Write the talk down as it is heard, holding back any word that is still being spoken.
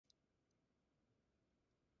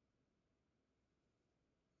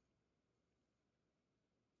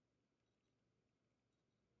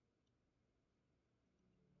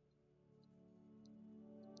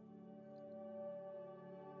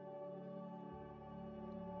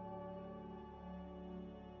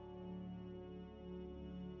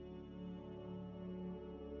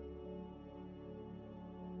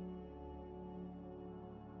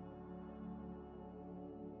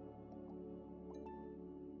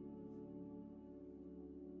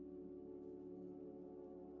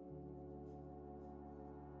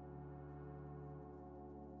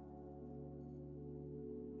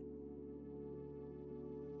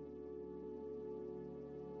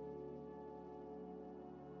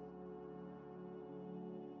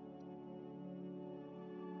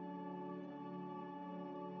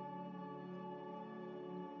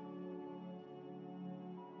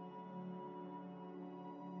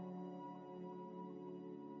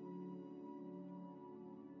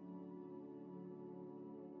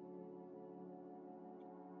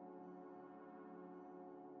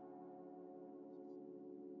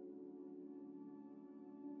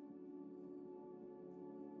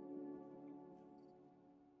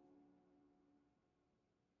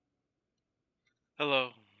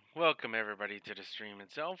Hello. Welcome everybody to the stream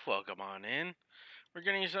itself. Welcome on in. We're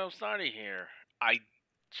getting yourself started here. I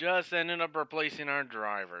just ended up replacing our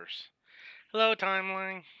drivers. Hello,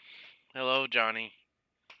 Timeline. Hello, Johnny.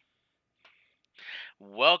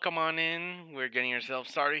 Welcome on in. We're getting yourself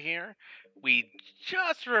started here. We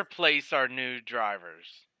just replaced our new drivers.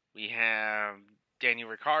 We have Danny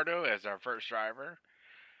Ricardo as our first driver,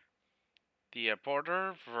 the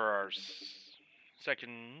Porter for our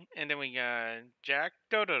second, and then we got Jack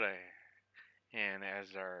Dodore and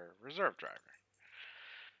as our reserve driver.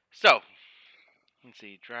 So, let's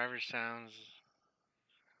see, driver sounds.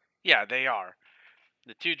 Yeah, they are.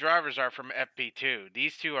 The two drivers are from FP2.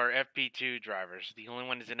 These two are FP2 drivers. The only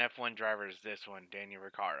one is an F1 driver is this one, Daniel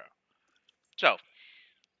Ricciardo. So,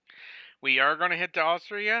 we are going to head to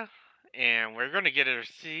Austria, and we're going to get to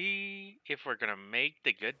see if we're going to make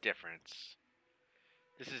the good difference.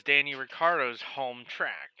 This is Daniel Ricciardo's home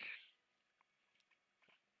track.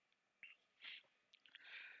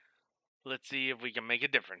 Let's see if we can make a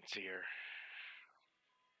difference here.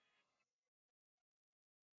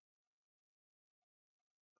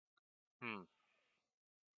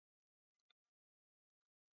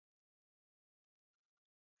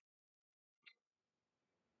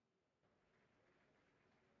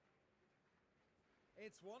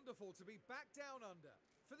 It's wonderful to be back down under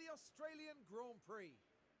for the Australian Grand Prix.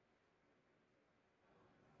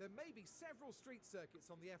 There may be several street circuits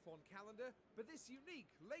on the F1 calendar, but this unique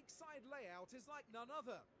lakeside layout is like none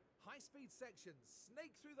other. High-speed sections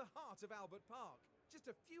snake through the heart of Albert Park, just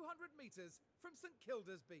a few hundred meters from St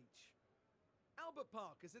Kilda's beach. Albert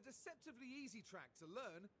Park is a deceptively easy track to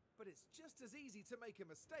learn, but it's just as easy to make a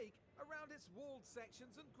mistake around its walled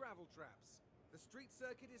sections and gravel traps. The street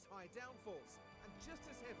circuit is high downforce and just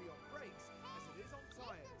as heavy on brakes as it is on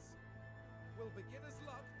tyres. Will beginner's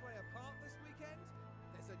luck play a part this weekend?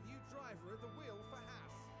 There's a new driver at the wheel for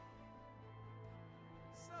Haas.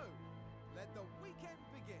 So, let the weekend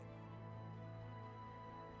begin.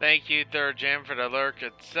 Thank you, Third Gen, for the lurk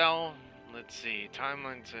itself. Let's see,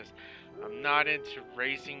 Timeline says, I'm not into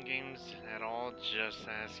racing games at all, just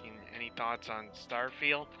asking any thoughts on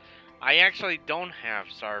Starfield. I actually don't have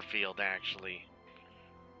Starfield, actually.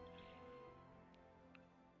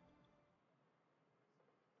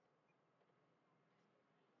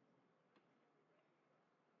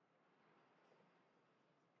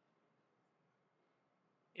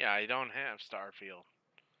 Yeah, I don't have Starfield.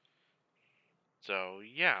 So,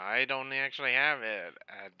 yeah, I don't actually have it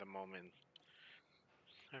at the moment.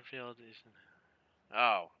 Starfield isn't...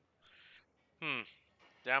 Oh.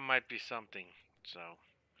 That might be something, so...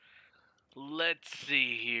 Let's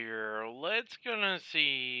see here. Let's gonna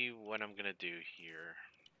see what I'm gonna do here.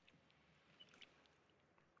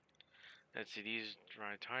 Let's see, these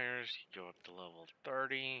dry tires go up to level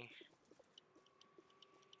 30.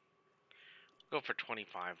 Go for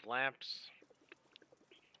 25 laps.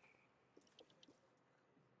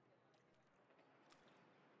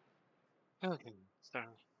 Okay, so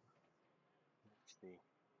let's see.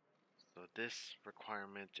 So this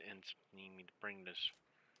requirement ends up needing me to bring this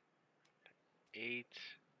 8,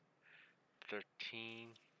 13,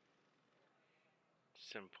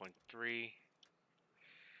 7.3,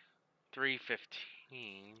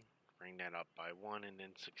 315. Bring that up by 1 and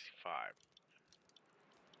then 65.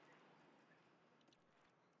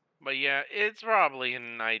 But yeah, it's probably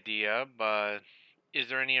an idea, but is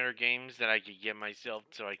there any other games that I could get myself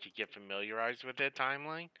so I could get familiarized with it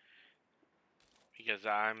timeline? Because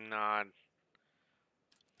I'm not...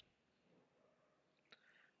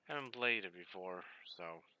 haven't played it before, so...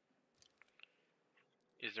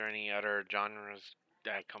 Is there any other genres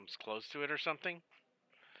that comes close to it or something?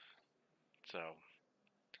 So,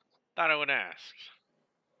 thought I would ask.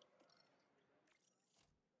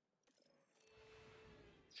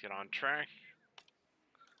 Let's get on track.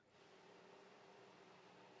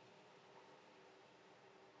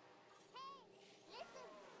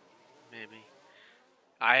 Maybe.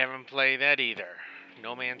 I haven't played that either.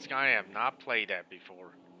 No Man's Sky, I have not played that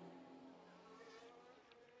before.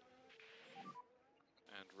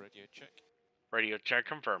 And radio check. Radio check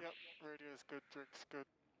confirmed. Yep, radio is good, Jack's good.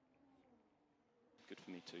 Good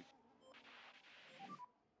for me too.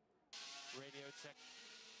 Radio check.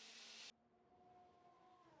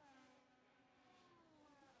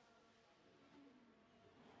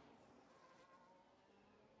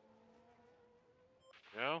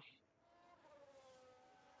 Go.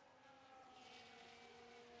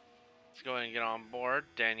 Let's go ahead and get on board.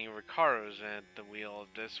 Danny Ricciardo's at the wheel of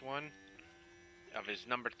this one. Of his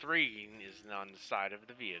number 3 is on the side of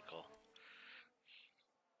the vehicle.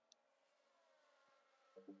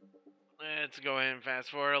 Let's go ahead and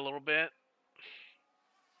fast forward a little bit.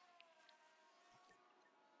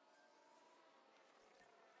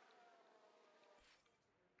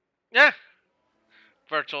 Yeah,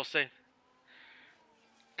 virtual save.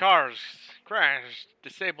 Cars crash,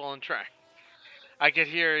 disable on track. I could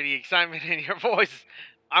hear the excitement in your voice.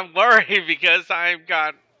 I'm worried because I've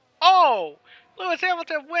got. Oh! Lewis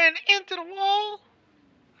Hamilton went into the wall!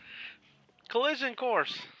 Collision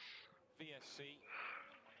course. VSC.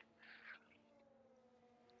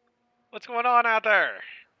 What's going on out there?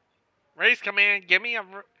 Race command, give me a.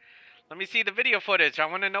 Let me see the video footage. I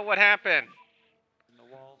want to know what happened. In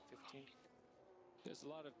the wall, 15. There's a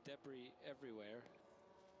lot of debris everywhere.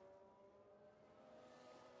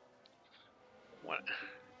 What?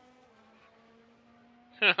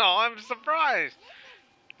 Oh, I'm surprised.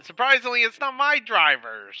 Surprisingly, it's not my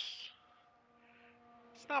drivers.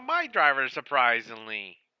 It's not my drivers,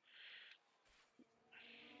 surprisingly.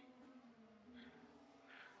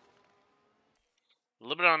 A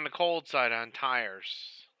little bit on the cold side on tires.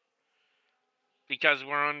 Because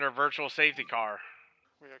we're under a virtual safety car.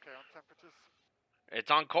 We okay on temperatures?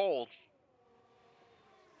 It's on cold.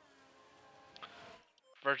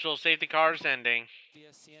 Virtual safety car's ending.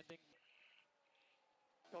 VSC ending.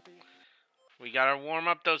 Copy. We gotta warm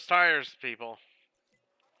up those tires, people.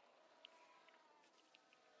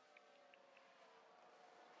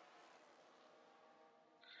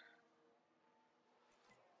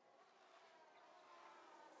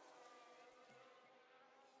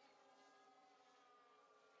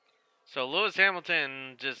 So Lewis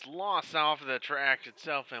Hamilton just lost off the track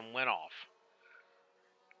itself and went off.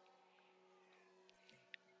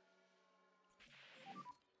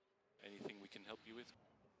 Anything we can help you with?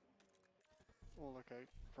 All okay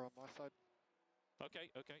from my side. Okay,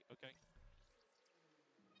 okay, okay.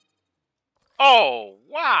 Oh,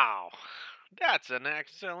 wow. That's an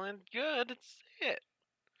excellent good hit.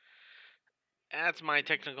 That's my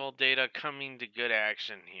technical data coming to good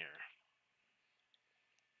action here.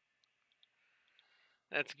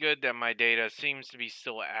 That's good that my data seems to be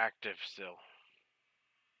still active still.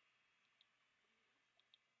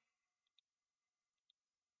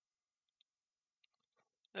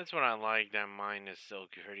 That's what I like, that mine is still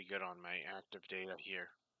pretty good on my active data here.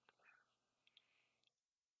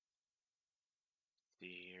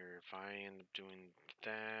 See here, if I end up doing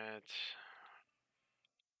that.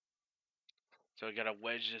 So I gotta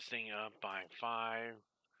wedge this thing up by 5.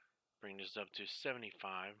 Bring this up to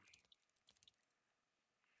 75.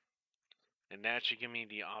 And that should give me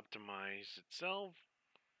the optimize itself.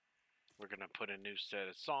 We're gonna put a new set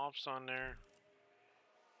of softs on there.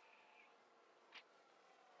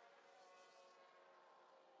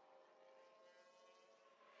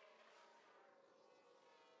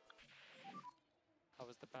 How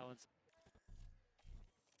was the balance?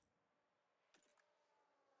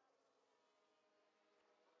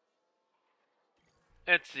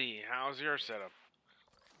 Let's see, how's your setup?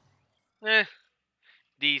 Eh,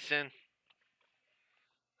 decent.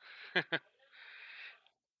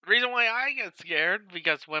 Reason why I get scared,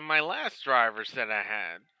 because when my last driver said I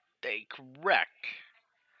had, they wrecked.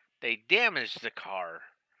 They damaged the car.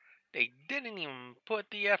 They didn't even put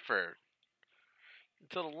the effort.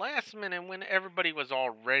 Until the last minute when everybody was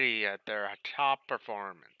already at their top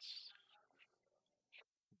performance.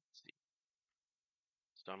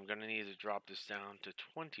 So I'm gonna need to drop this down to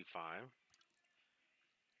 25.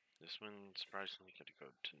 This one surprisingly gotta go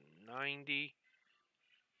to 90.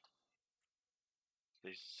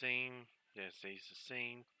 Stays the same. Yeah, stays the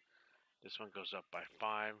same. This one goes up by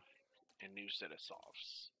 5. And new set of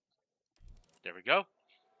softs. There we go.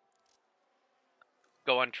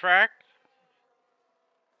 Go on track.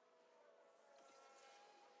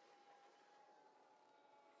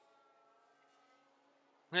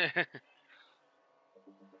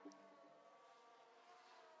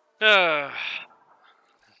 uh,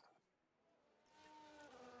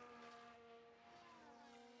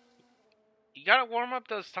 you gotta warm up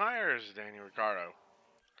those tires, Daniel Ricciardo.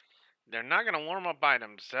 They're not gonna warm up by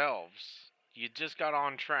themselves. You just got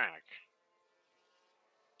on track.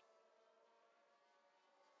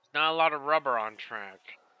 There's not a lot of rubber on track.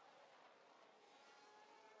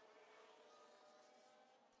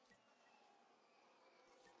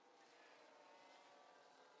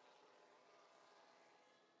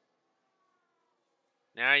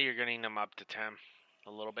 Now you're getting them up to 10.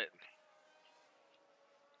 A little bit.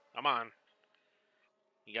 Come on.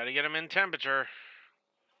 You gotta get them in temperature.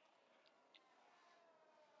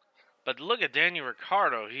 But look at Daniel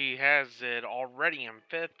Ricciardo. He has it already in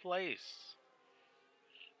 5th place.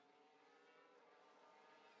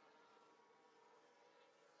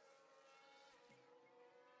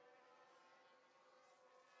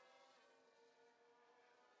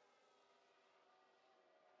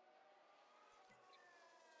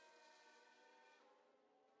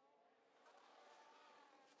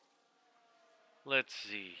 Let's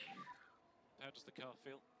see. How does the car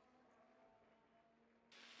feel?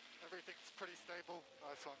 Everything's pretty stable.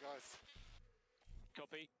 Nice one, guys.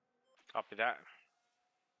 Copy. Copy that.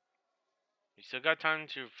 We still got time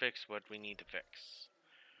to fix what we need to fix.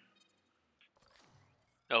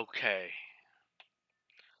 Okay.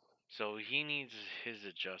 So he needs his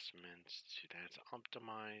adjustments to that's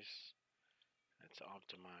optimize. That's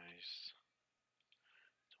optimized.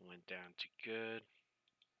 So went down to good.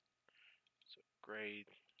 So great.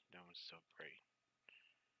 That one's still great.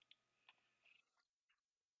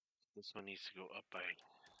 This one needs to go up by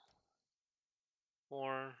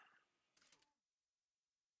 4,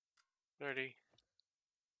 30,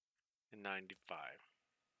 and 95.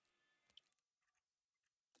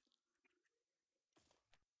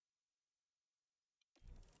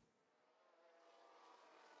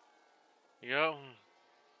 You go.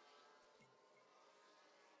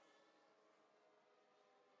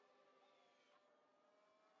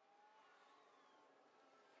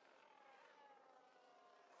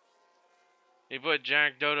 They put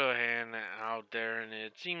Jack Dodohan out there, and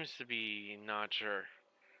it seems to be not sure.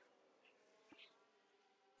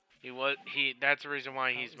 That's the reason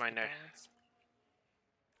why he's my next.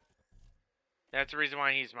 That's the reason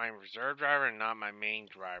why he's my reserve driver and not my main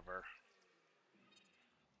driver.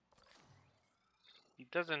 He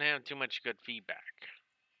doesn't have too much good feedback,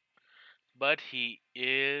 but he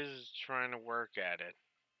is trying to work at it.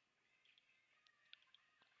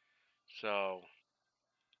 So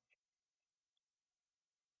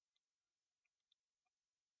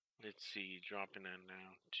let's see, dropping that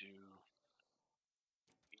down to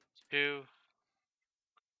 2.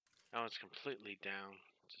 That one's completely down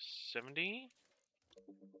to 70.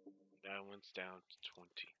 That one's down to 20.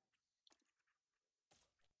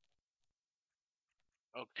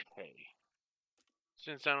 Okay.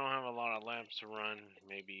 Since I don't have a lot of laps to run,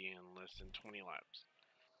 maybe in less than 20 laps.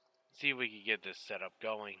 See if we can get this setup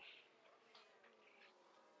going.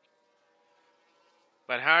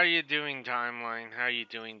 But how are you doing, Timeline? How are you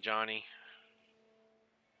doing, Johnny?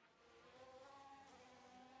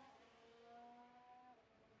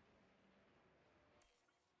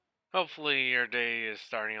 Hopefully your day is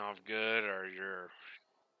starting off good, or you're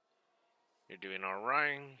doing all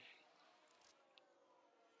right.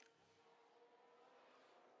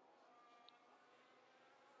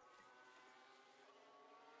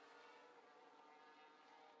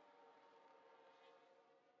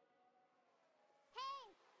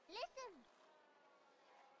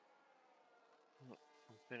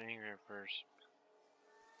 I've been angry at first.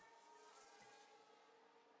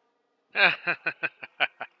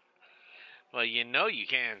 Well, you know you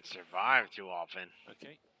can't survive too often.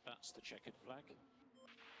 Okay, that's the checkered flag.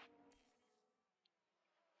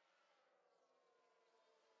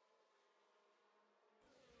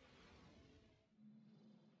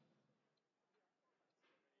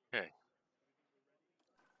 Okay.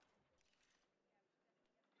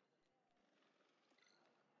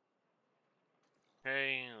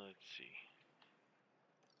 Okay, let's see.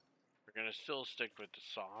 We're gonna still stick with the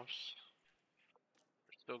softs.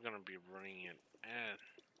 We're still gonna be running it at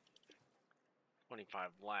 25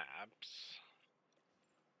 laps.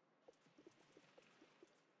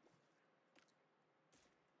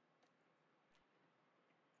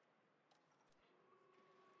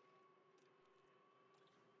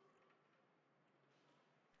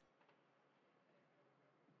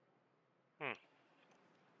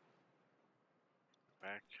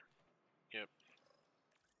 Back. Yep.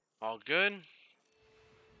 All good?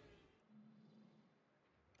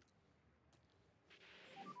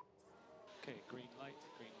 Okay, green light,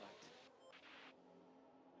 green light.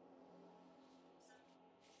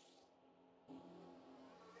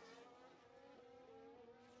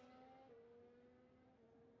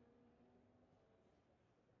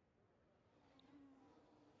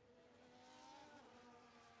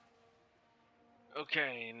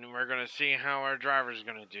 Okay, and we're gonna see how our driver's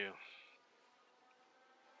gonna do.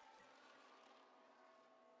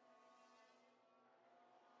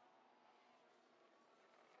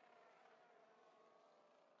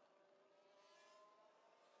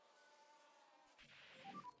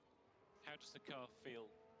 How does the car feel?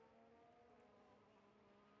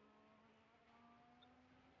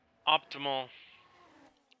 Optimal.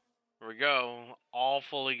 Here we go. All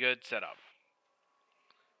fully good setup.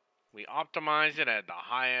 We optimize it at the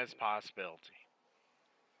highest possibility.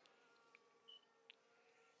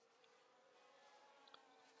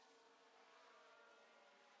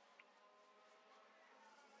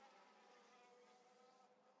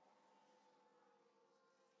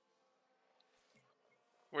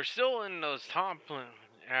 We're still in those top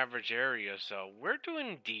average areas, so we're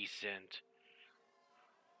doing decent.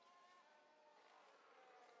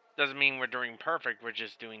 Doesn't mean we're doing perfect, we're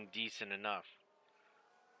just doing decent enough.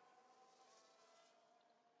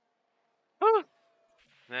 Whew.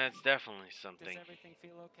 That's definitely Does something. everything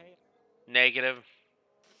feel okay? Negative.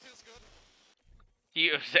 It feels good.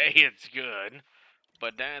 You say it's good,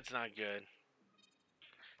 but that's not good.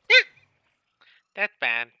 That's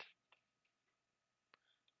bad.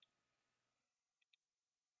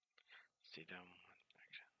 See, that one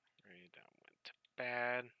went that went to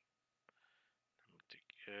bad. That went to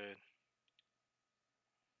good.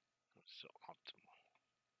 So optimal.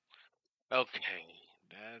 Okay,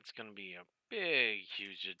 that's gonna be a big,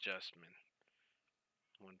 huge adjustment.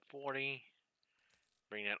 140.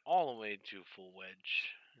 Bring that all the way to full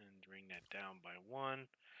wedge, and bring that down by 1,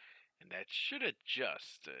 and that should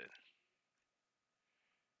adjust it.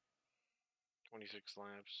 26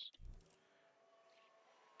 laps.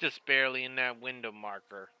 Just barely in that window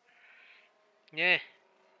marker. Yeah.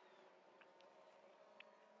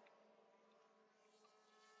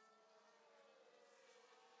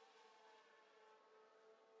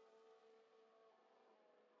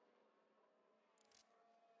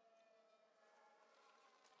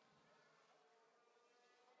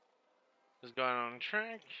 Just go on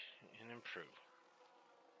track and improve.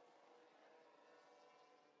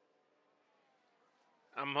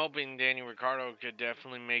 I'm hoping Daniel Ricciardo could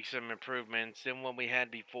definitely make some improvements in what we had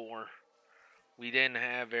before. We didn't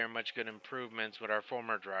have very much good improvements with our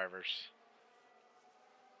former drivers.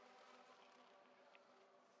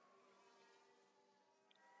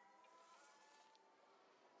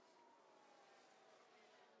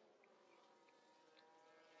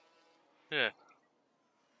 Yeah.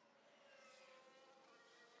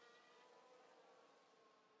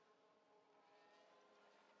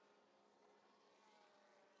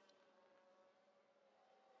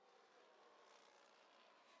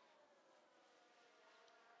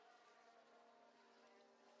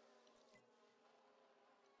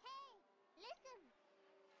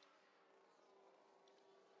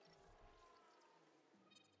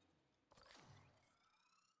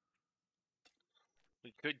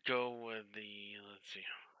 We could go with the, let's see.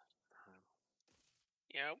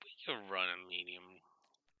 Yeah, we could run a medium.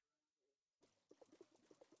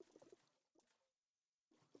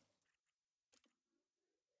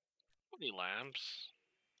 20 laps.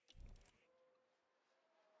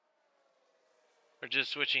 Or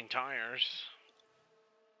just switching tires.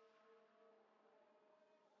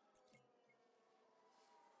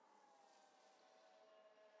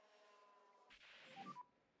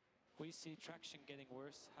 We see traction getting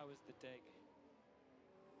worse. How is the DEG?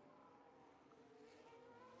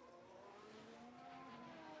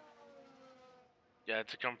 Yeah,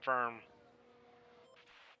 to confirm.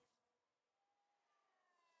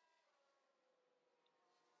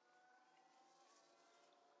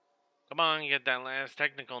 Come on, get that last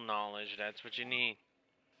technical knowledge. That's what you need.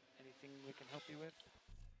 Anything we can help you with?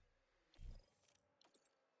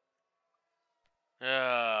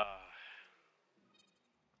 Uh,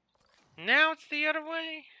 now it's the other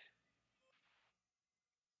way?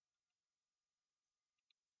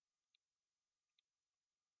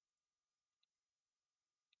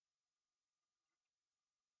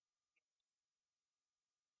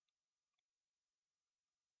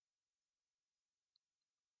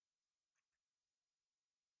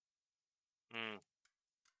 Hmm.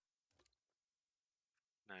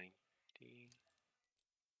 90.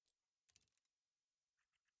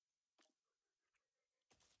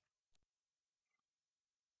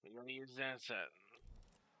 We're gonna use that set.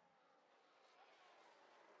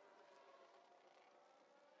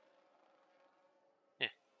 Yeah.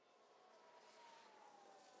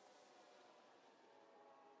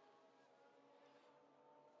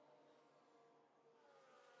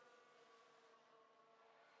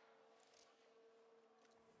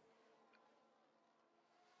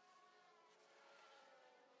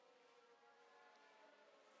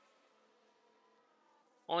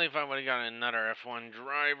 Only if I would have gotten another F1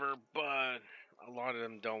 driver, but a lot of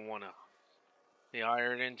them don't want to be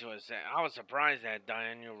hired into us. I was surprised that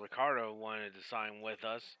Daniel Ricciardo wanted to sign with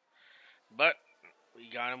us, but we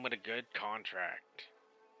got him with a good contract.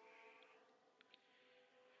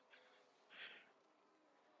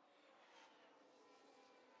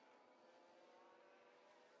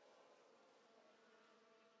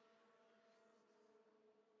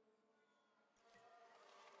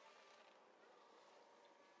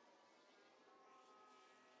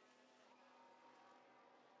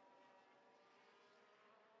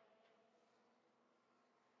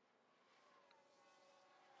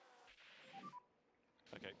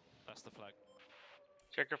 Okay, that's the flag.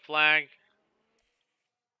 Checker flag.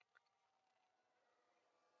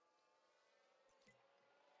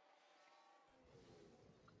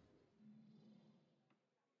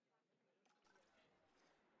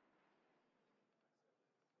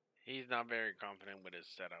 He's not very confident with his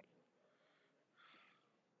setup.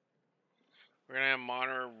 We're gonna have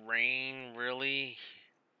moderate rain, really?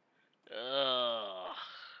 Ugh.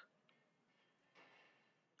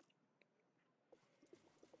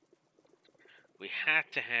 We had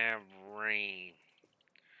to have rain.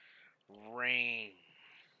 Rain.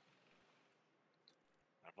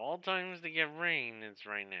 Of all times to get rain, it's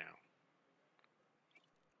right now.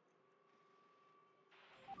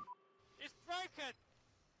 It's broken!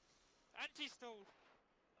 Anti-stall.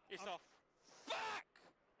 It's off. Fuck!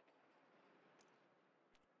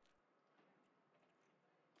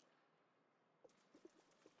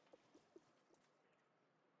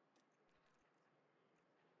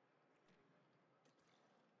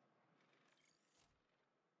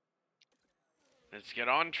 Let's get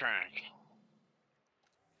on track.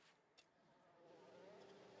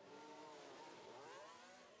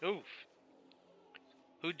 Oof.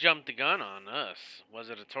 Who jumped the gun on us?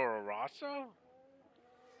 Was it a Toro Rosso?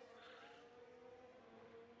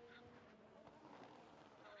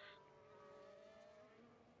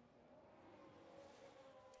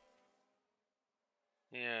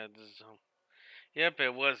 Yeah, yep,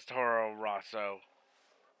 it was Toro Rosso.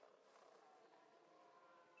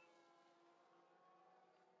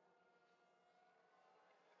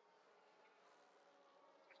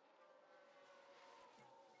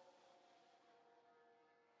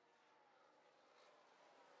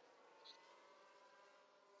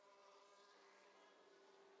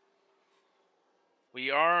 We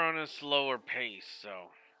are on a slower pace, so.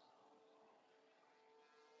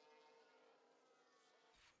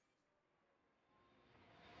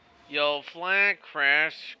 Yellow flag,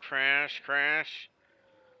 crash, crash, crash.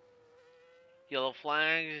 Yellow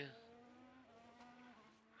flag.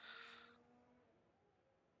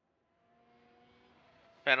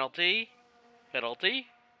 Penalty. Penalty.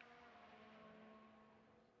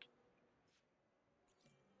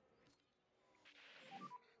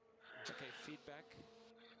 Okay, feedback.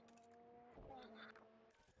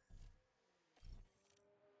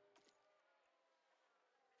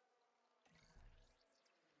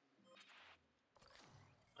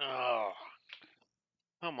 Oh.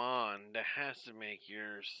 Come on. That has to make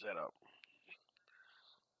your setup.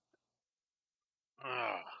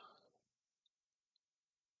 Oh.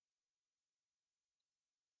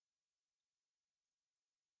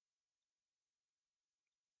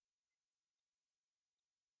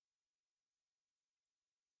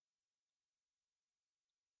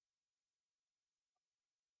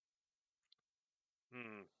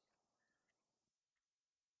 Hmm.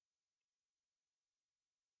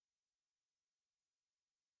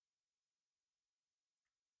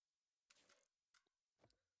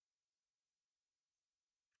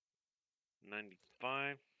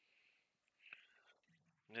 $95.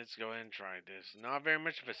 Let's go ahead and try this. Not very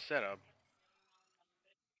much of a setup.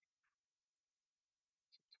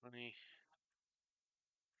 20.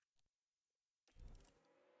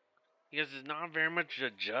 Because it's not very much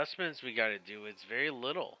adjustments we gotta do. It's very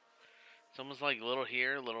little. It's almost like little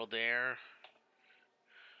here, little there.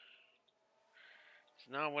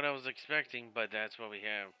 It's not what I was expecting, but that's what we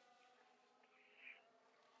have.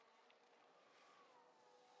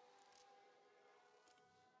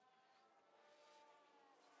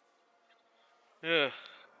 Ugh.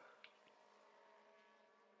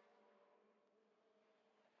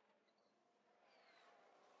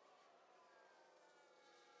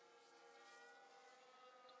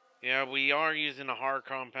 Yeah, we are using the hard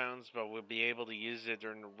compounds, but we'll be able to use it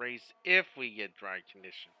during the race if we get dry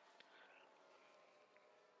condition.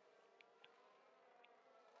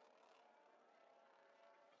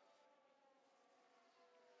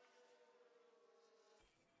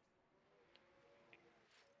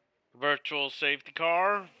 Virtual safety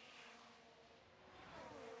car.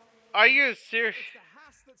 Are you serious? It's the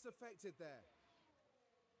Haas that's affected there.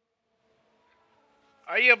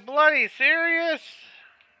 Are you bloody serious?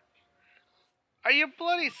 Are you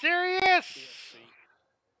bloody serious? EST.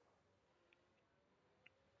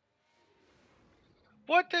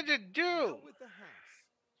 What did it Now do? with the Haas.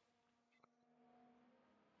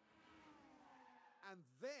 And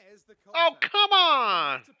there's the Oh, contact. come They'll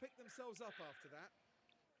on! have to pick themselves up after that.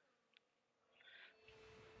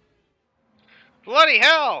 Bloody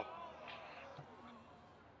hell!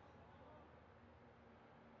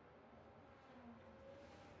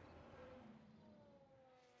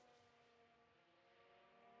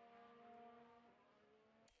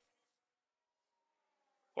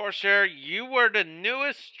 Horsehair, you were the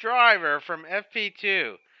newest driver from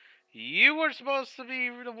FP2. You were supposed to be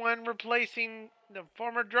the one replacing the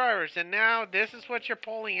former drivers, and now this is what you're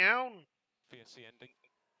pulling out? VSC ending.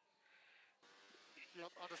 Yep,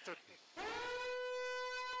 understood.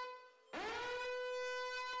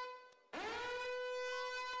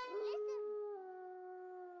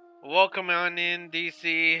 Welcome on in,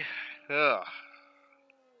 DC. Ugh.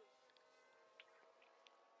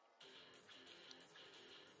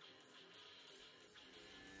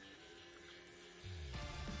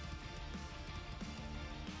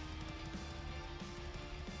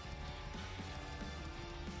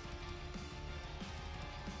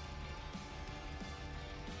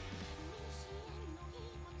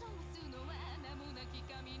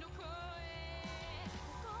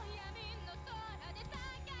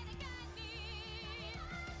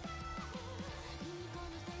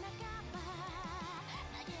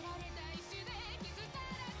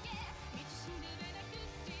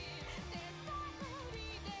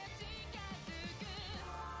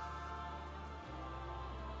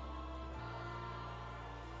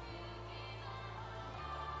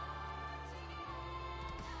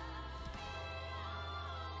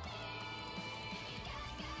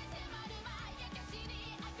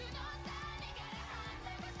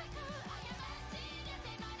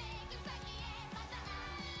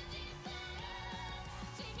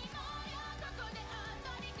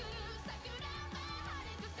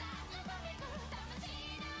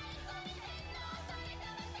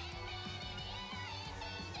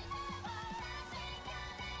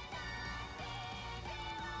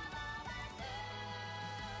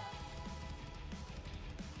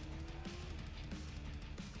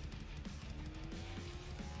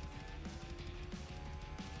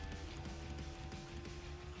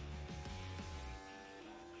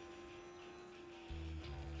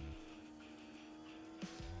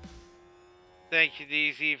 Thank you,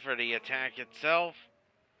 DC, for the attack itself.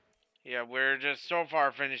 Yeah, we're just so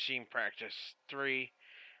far finishing practice 3.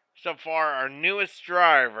 So far, our newest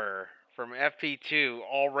driver from FP2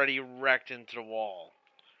 already wrecked into the wall.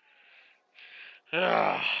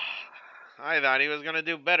 I thought he was going to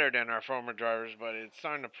do better than our former drivers, but it's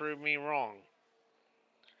starting to prove me wrong.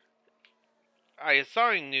 I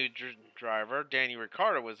assigned new driver, Danny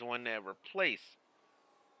Ricciardo, was the one that replaced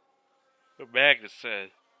what Magnus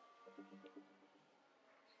said.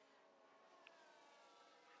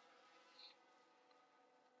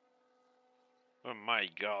 Oh my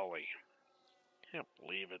golly. Can't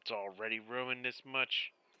believe it's already ruined this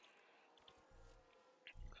much.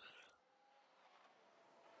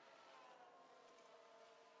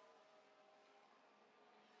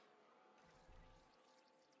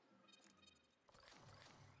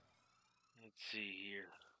 Let's see here.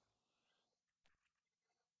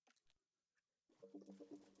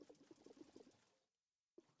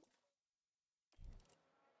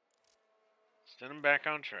 Send him back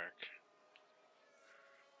on track.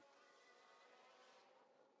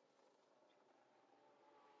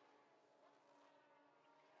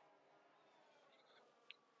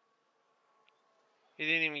 He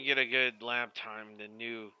didn't even get a good lap time, the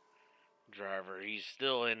new driver. He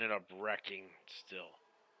still ended up wrecking still.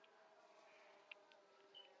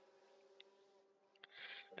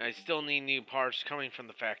 I still need new parts coming from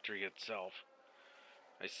the factory itself.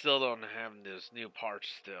 I still don't have those new parts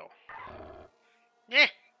still. Eh.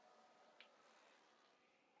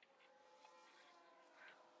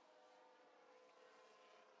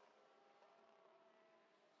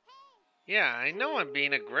 Yeah, I know I'm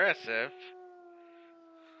being aggressive.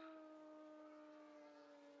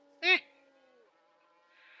 Eh.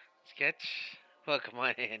 Sketch, welcome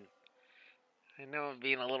on in. I know I'm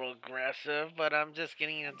being a little aggressive, but I'm just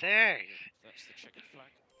getting attacked. That's the checkered flag.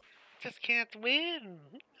 Just can't win.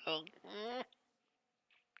 Oh.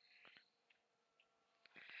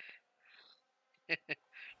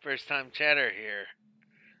 First time chatter here.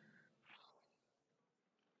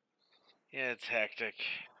 Yeah, it's hectic.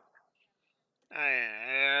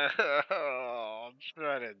 I'm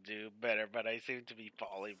trying to do better, but I seem to be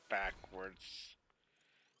falling backwards.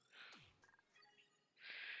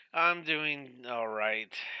 I'm doing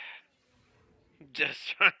alright.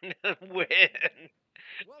 Just trying to win.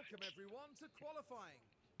 Welcome everyone to qualifying.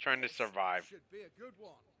 Trying to This survive. should be a good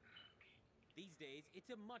one. These days,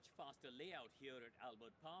 it's a much faster layout here at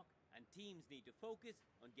Albert Park, and teams need to focus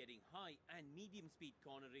on getting high and medium speed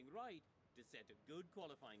cornering right to set a good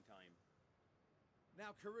qualifying time.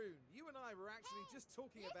 Now, Karoon, you and I were actually just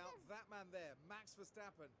talking about that man there, Max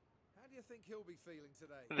Verstappen. How do you think he'll be feeling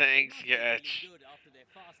today? Thanks, They must be feeling Sketch. good after their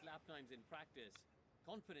fast lap times in practice.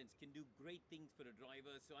 Confidence can do great things for a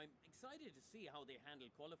driver, so I'm excited to see how they handle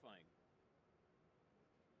qualifying.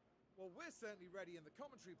 Well, we're certainly ready in the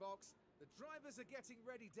commentary box. The drivers are getting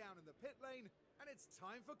ready down in the pit lane, and it's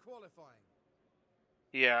time for qualifying.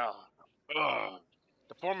 Yeah. Ugh.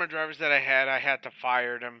 The former drivers that I had to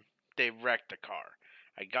fire them. They wrecked the car.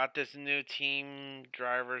 I got this new team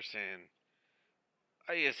drivers and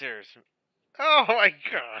are you serious? Oh my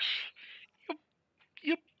gosh. You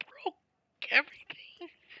you broke everything.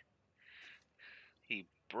 He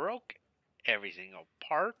broke every single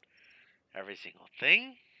part, every single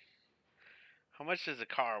thing. How much is a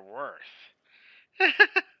car worth?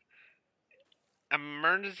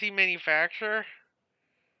 Emergency manufacturer?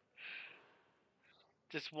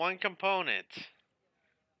 Just one component.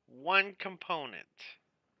 One component.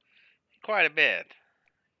 Quite a bit.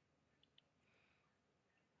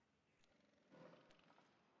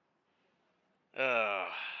 Ugh.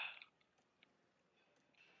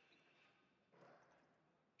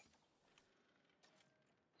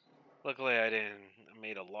 Luckily I didn't. I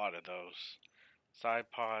made a lot of those.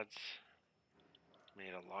 Side pods.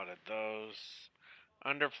 Made a lot of those.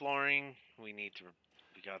 Underflooring. We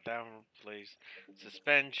got that one replaced.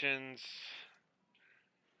 Suspensions.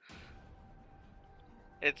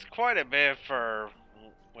 It's quite a bit for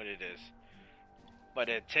what it is. But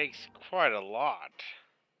it takes quite a lot.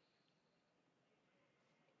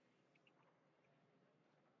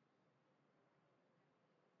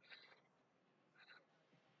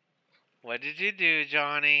 What did you do,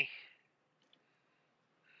 Johnny?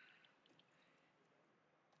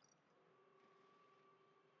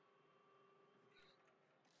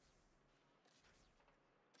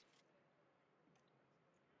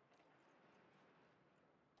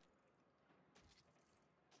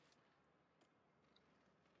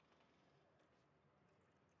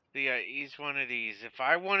 Yeah, each one of these. If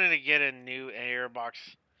I wanted to get a new airbox,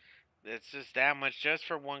 it's just that much just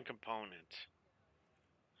for one component.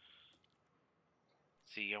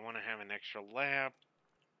 See, I want to have an extra lap.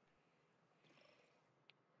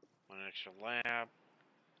 One extra lap.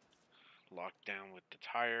 Locked down with the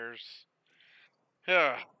tires.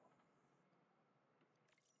 Ugh.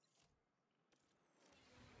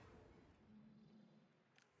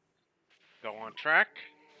 Go on track.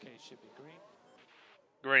 Okay, should be green.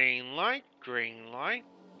 Green light. Green light.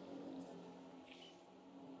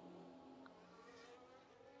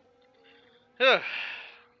 Ugh.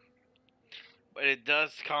 But it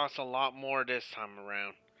does cost a lot more this time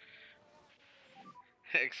around.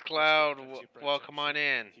 XCloud, Let's get plenty of welcome on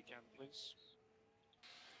in. If you can, please.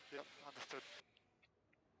 Yep, understood.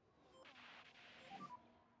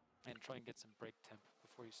 And try and get some brake temp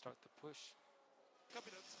before you start the push.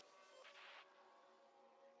 Copy that.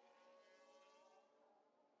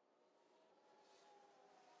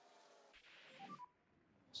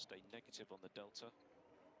 Stay negative on the delta.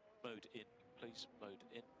 Mode in, please. Mode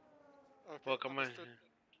in. Okay, Welcome in. understood.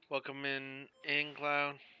 Welcome in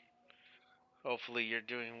Cloud. Hopefully you're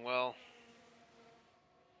doing well.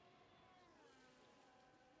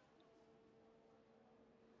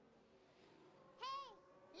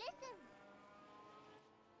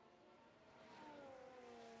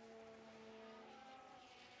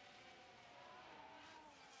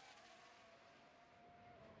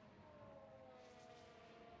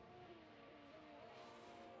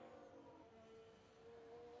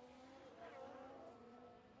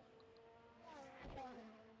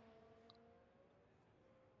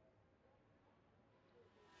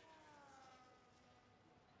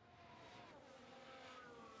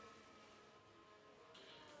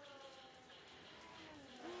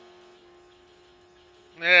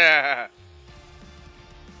 Yeah.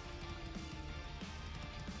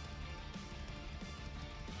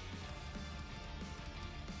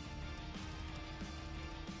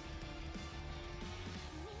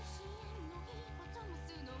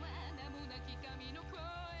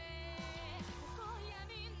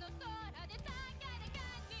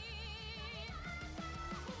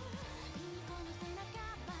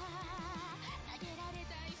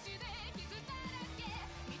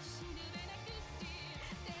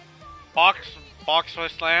 Box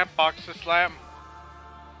with slam, box with slam.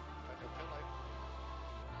 Plenty of pit lane.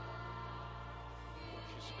 Watch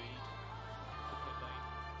your speed. The pit lane.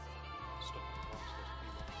 Stop at the box. Let's be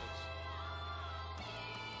one, please.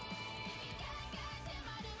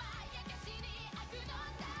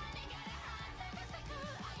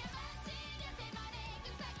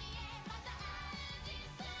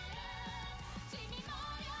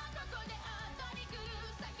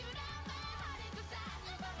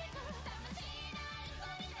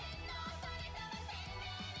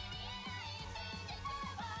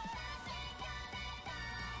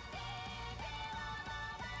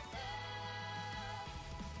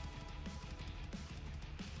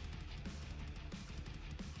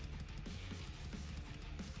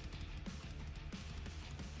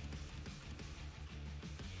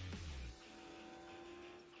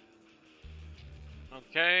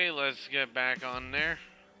 Okay, let's get back on there.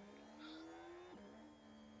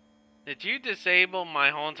 Did you disable my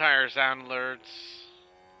whole entire sound alerts?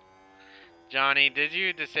 Johnny, did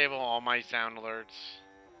you disable all my sound alerts?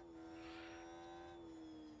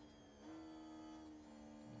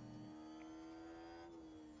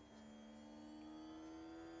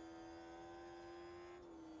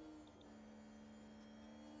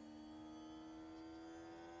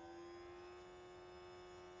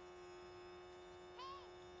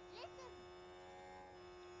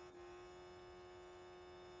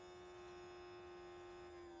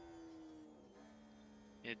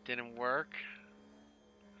 It didn't work.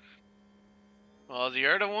 Well,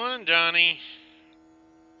 you're the one, Johnny.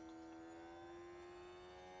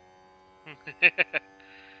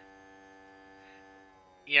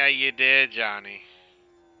 Yeah, you did, Johnny.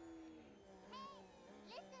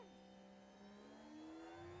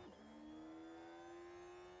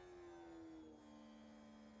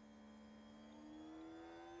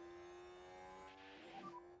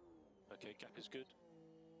 Okay, gap is good.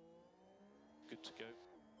 Good to go.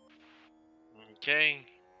 Okay.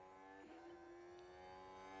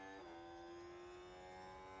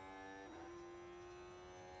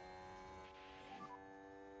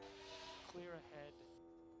 Clear ahead.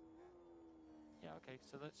 Yeah, okay,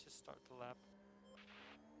 so let's just start the lap.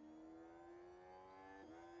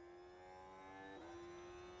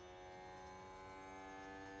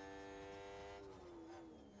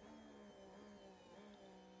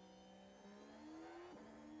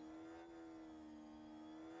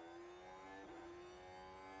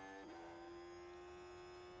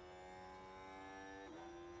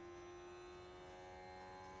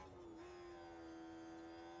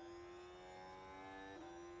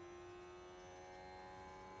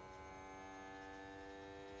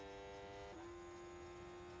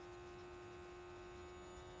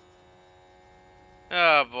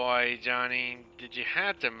 Oh boy, Johnny, did you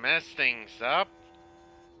have to mess things up?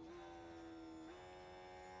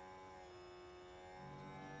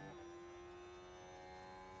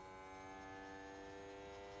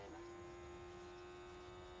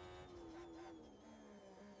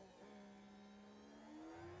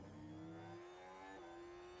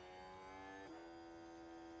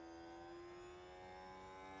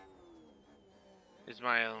 Is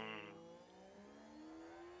my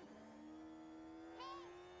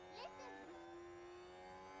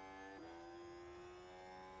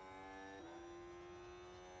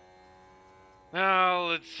Now,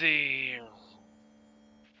 let's see.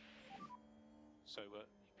 So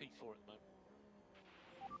P4 at the moment.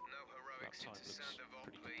 No heroics Lap time into looks Sandoval,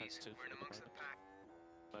 pretty please. competitive We're in at the amongst the moment. pack.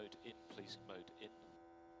 Mode in, please. Mode in.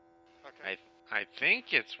 Okay. I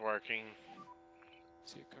think it's working.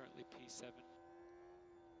 So you're currently P7.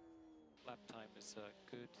 Lap time is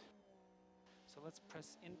good. So let's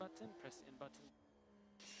press in button,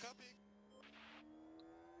 Copy.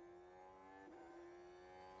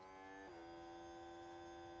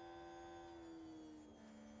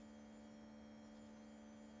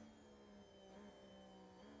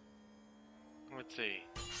 Let's see.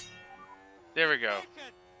 There we go.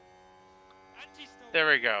 There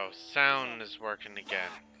we go. Sound is working again.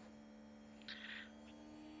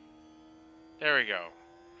 There we go.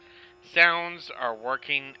 Sounds are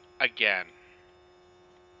working again.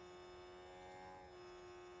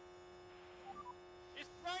 It's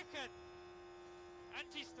broken!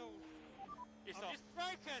 Anti-stall! It's off. It's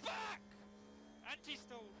broken! Fuck!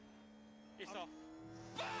 Anti-stall! It's off.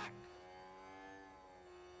 Fuck!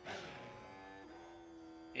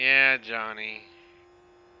 Yeah, Johnny.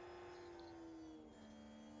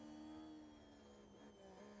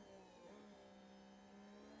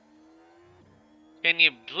 Can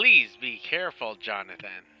you please be careful,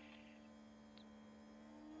 Jonathan?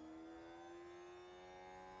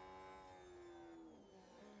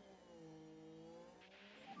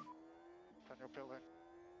 Daniel built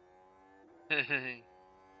in.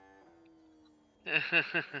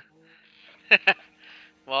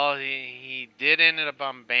 Well, he did end up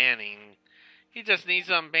unbanning. He just needs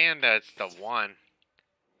to unban that's the one.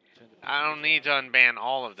 Turn the I don't need to around. unban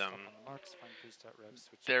all of them. Stop on the marks, find restart rev,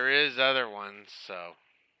 switch There off. is other ones, so.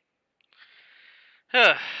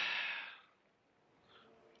 We're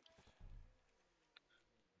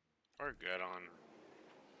good on.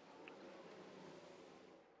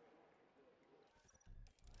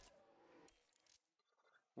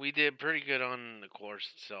 We did pretty good on the course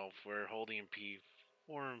itself. We're holding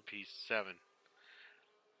P4 and P7.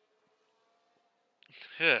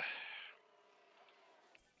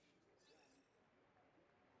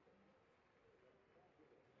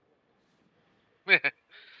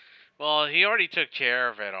 Well, he already took care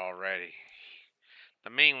of it already. The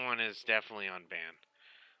main one is definitely unbanned.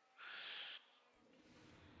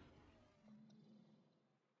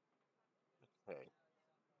 Okay.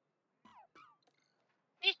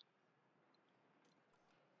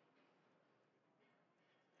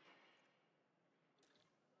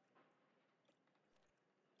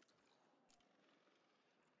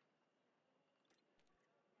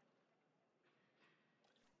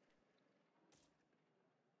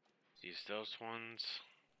 Use those ones.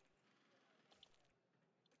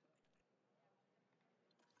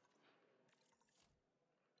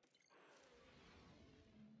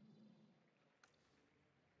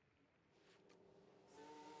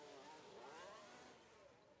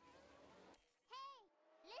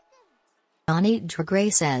 Johnny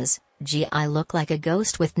Dragray says, "Gee, I look like a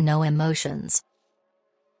ghost with no emotions."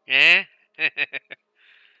 Eh?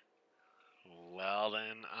 Well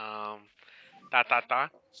then, da.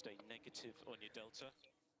 Stay negative on your delta.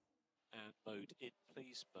 And mode in,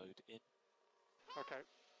 please. Mode in. Okay.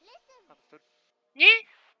 Understood. Yeah.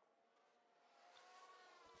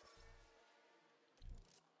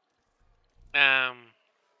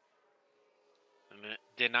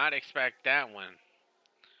 Did not expect that one.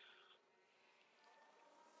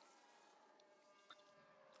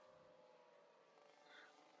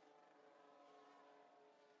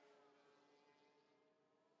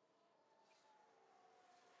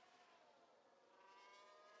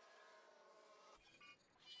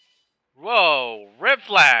 Whoa, red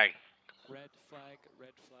flag. Red flag,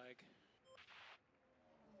 red flag.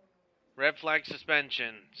 Red flag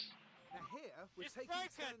suspensions. Now here, we're It's taking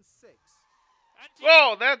broken. turn 6.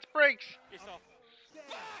 Whoa, that's brakes. It's off. There!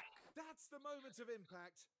 That's the moment of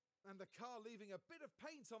impact. And the car leaving a bit of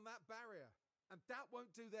paint on that barrier. And that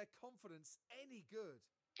won't do their confidence any good.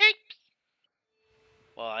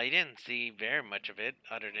 Well, I didn't see very much of it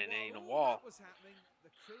other than hitting While a all wall. that was happening, the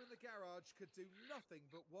crew in the garage could do nothing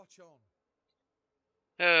but watch on.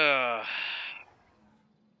 Ugh.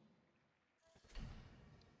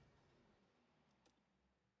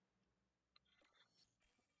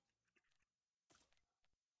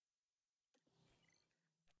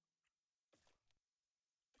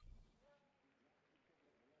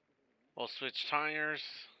 We'll switch tires.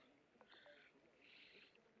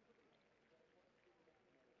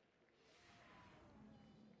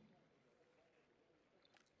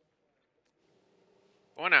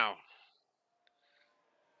 Oh no.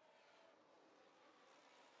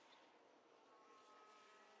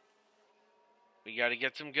 We gotta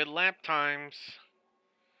get some good lap times.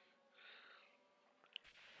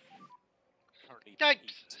 Currently Yikes.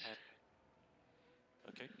 P10.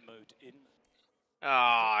 Okay, mode in.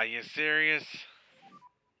 Aw, are you serious?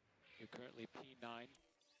 You're currently P9.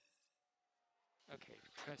 Okay,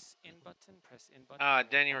 press in button, press in button. Ah, and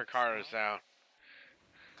we'll Danny box Ricciardo's now. out.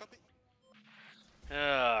 Copy.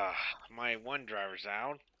 Ugh, my one driver's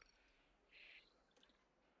out.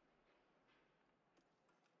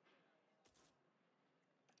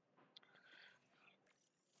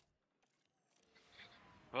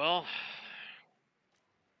 Well,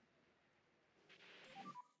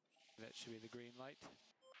 That should be the green light.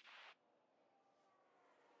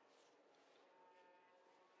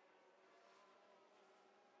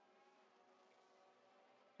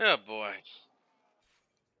 oh boy.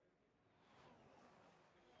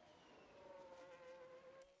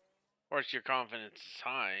 Of course, your confidence is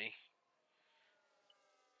high.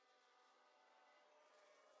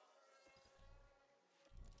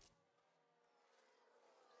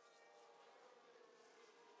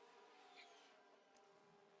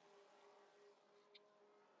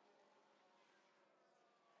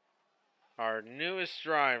 Our newest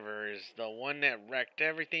driver is the one that wrecked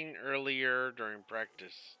everything earlier during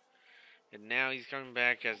practice. And now he's coming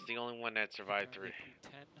back as the only one that survived through. Currently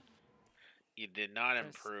P10. He did not Press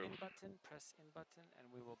improve. press in button, and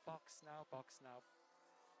we will box now, box now.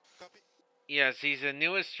 Copy. Yes, he's the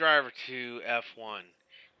newest driver to F1.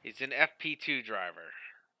 He's an FP2 driver,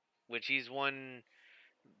 which he's one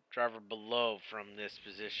driver below from this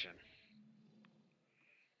position.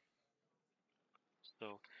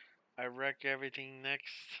 So, I wreck everything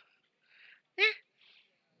next.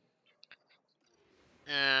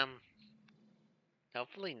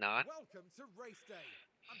 Hopefully not. Welcome to race day.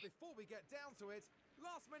 And before we get down to it,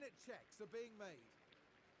 last minute checks are being made.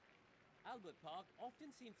 Albert Park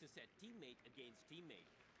often seems to set teammate against teammate.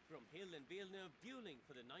 From Hill and Villeneuve dueling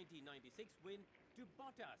for the 1996 win, to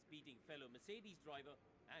Bottas beating fellow Mercedes driver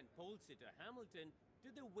and pole sitter Hamilton to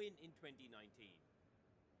the win in 2019.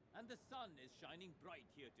 And the sun is shining bright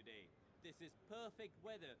here today. This is perfect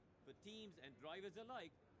weather for teams and drivers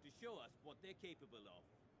alike to show us what they're capable of.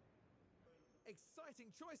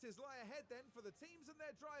 Exciting choices lie ahead then for the teams and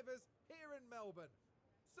their drivers here in Melbourne.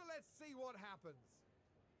 So let's see what happens.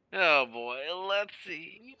 Oh boy, let's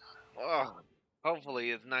see. Oh,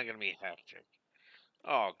 hopefully it's not gonna be hectic.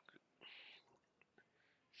 Oh,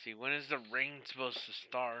 see, when is the rain supposed to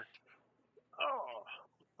start? Oh,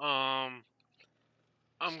 I'm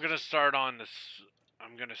gonna start on this.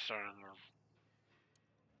 I'm gonna start on the.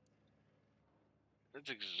 That's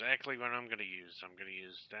exactly what I'm gonna use. I'm gonna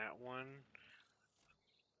use that one.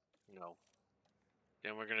 No.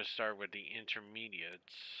 Then we're gonna start with the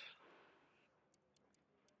intermediates.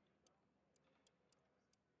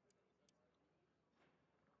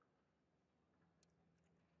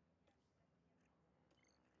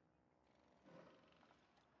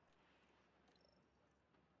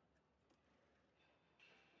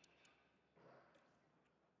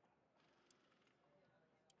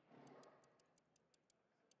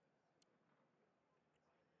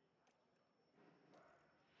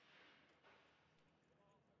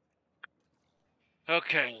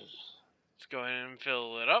 Okay, let's go ahead and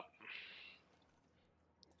fill it up.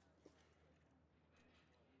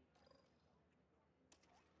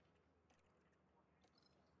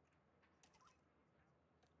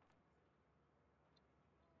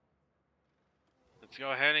 Let's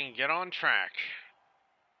go ahead and get on track.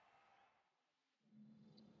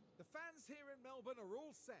 The fans here in Melbourne are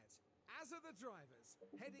all set, as are the drivers,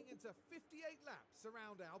 heading into 58 laps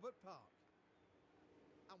around Albert Park.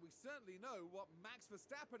 And we certainly know what Max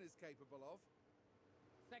Verstappen is capable of.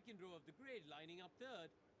 Second row of the grid lining up third.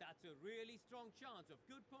 That's a really strong chance of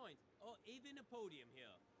good points or even a podium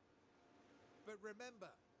here. But remember,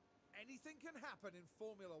 anything can happen in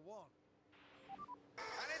Formula One.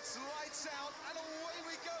 And it's lights out and away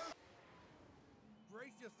we go.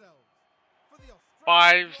 Brace yourselves for the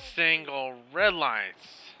Australian 5 single red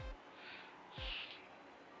lights.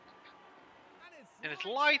 And it's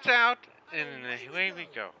lights out, and away we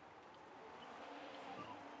go.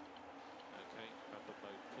 Okay, rubber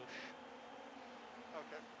boat push.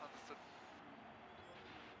 Okay, understood.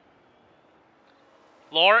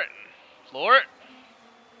 Floor it. Floor it.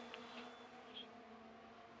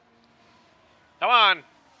 Come on.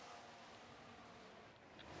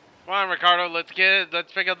 Come on, Ricardo. Let's get it.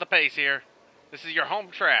 Let's pick up the pace here. This is your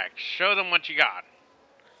home track. Show them what you got.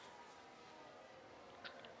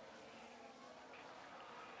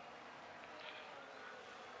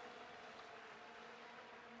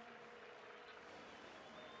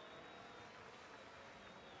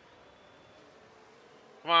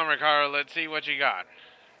 Come on, Ricardo. Let's see what you got.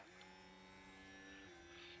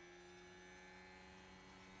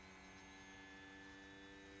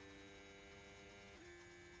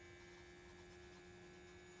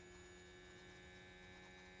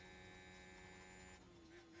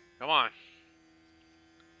 Come on.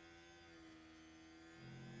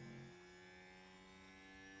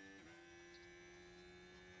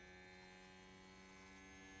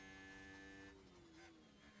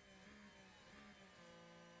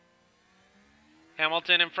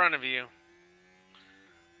 Hamilton in front of you.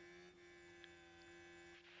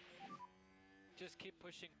 Just keep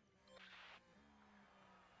pushing.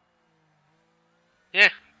 Yeah.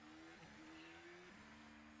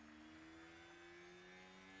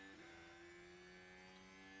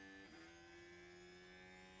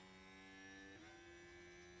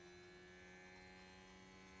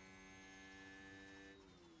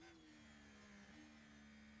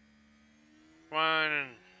 Come on.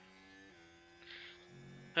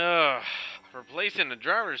 Replacing the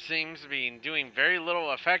driver seems to be doing very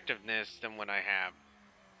little effectiveness than what I have.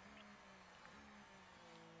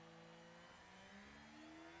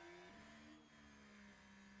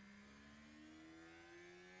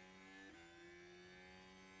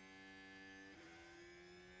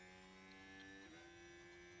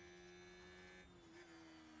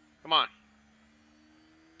 Come on.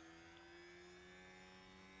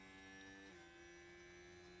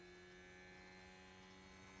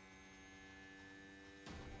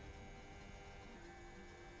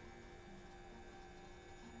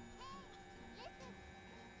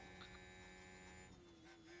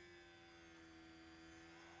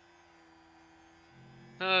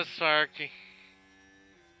 Oh, Sparky.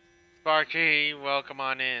 Sparky, welcome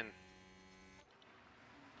on in.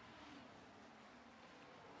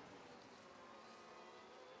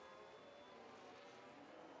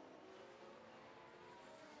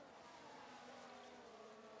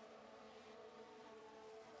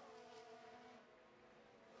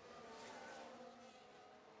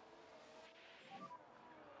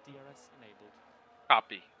 DRS enabled.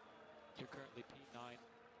 Copy. You're currently P9.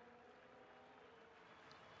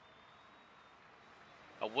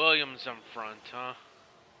 A Williams in front, huh?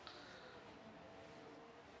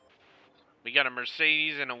 We got a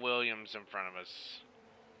Mercedes and a Williams in front of us.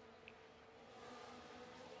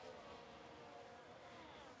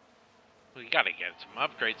 We gotta get some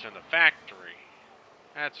upgrades from the factory.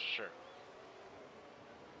 That's for sure.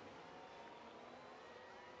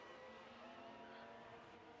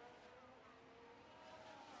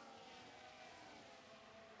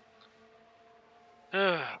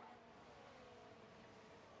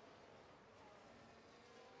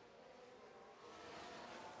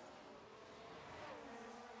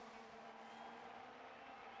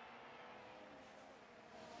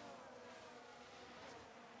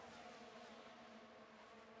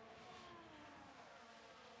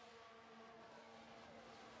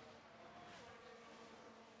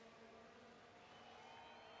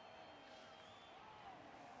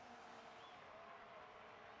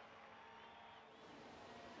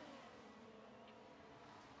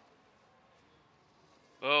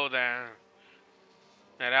 Oh, that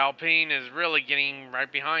Alpine is really getting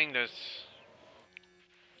right behind us.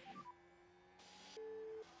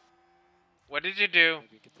 What did you do?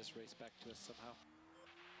 Maybe get this race back to us somehow.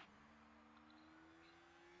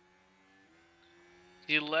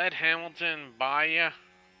 You let Hamilton by you?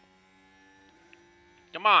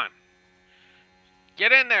 Come on.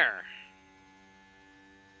 Get in there.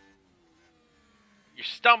 You're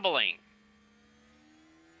stumbling.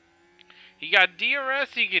 You got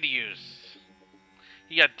DRS you could use.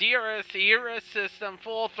 You got DRS, ERS system,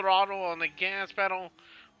 full throttle on the gas pedal.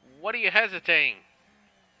 What are you hesitating?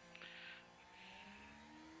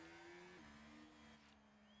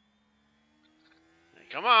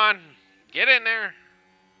 Come on. Get in there.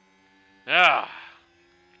 Ugh.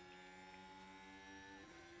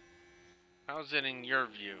 How's it in your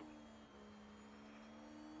view?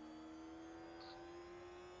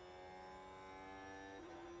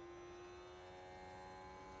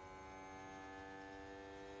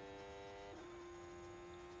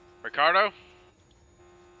 Ricardo?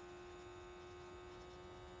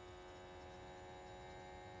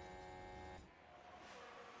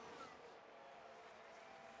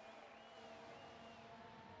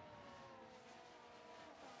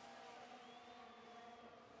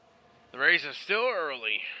 The race is still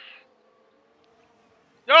early.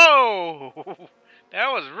 No!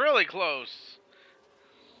 That was really close.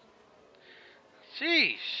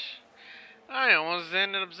 Sheesh. I almost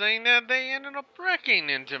ended up saying that they ended up wrecking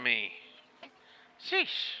into me. Sheesh.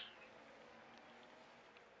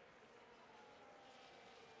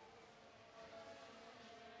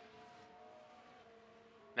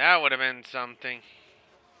 That would have been something.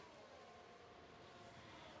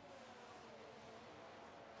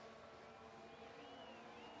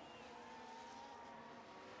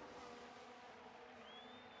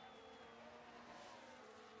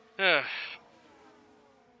 Ugh.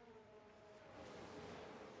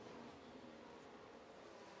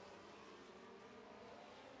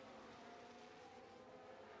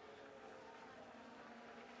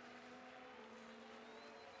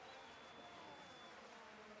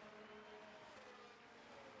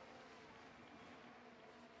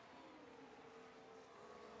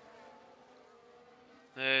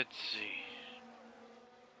 Let's see.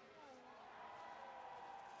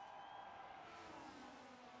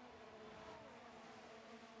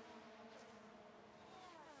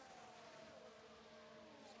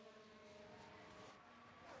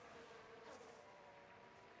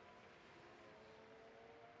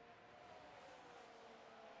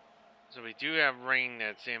 So we do have rain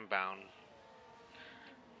that's inbound,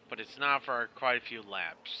 but it's not for quite a few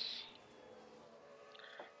laps.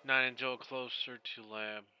 Not until closer to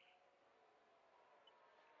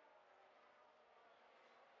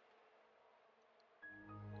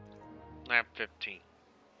lap 15.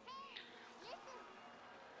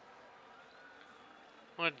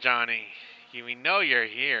 Well, Johnny, we know you're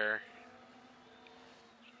here.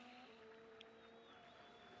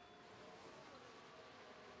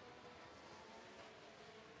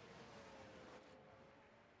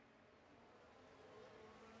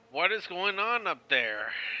 What is going on up there?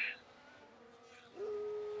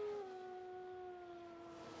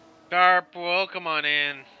 Garp, well, come on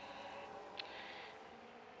in.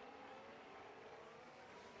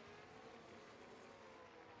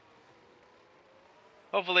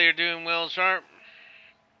 Hopefully you're doing well, Sharp.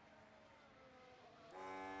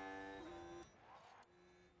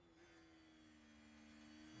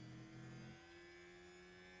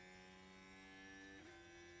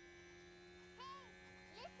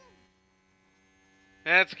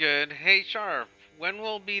 That's good. Hey, Sharp, when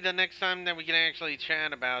will be the next time that we can actually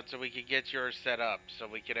chat about so we could get yours set up so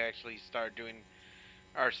we could actually start doing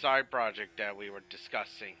our side project that we were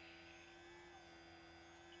discussing.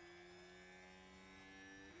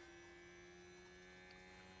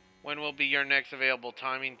 When will be your next available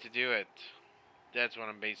timing to do it? That's what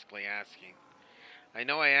I'm basically asking. I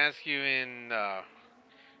know I asked you in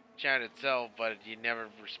chat itself, but you never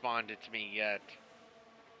responded to me yet.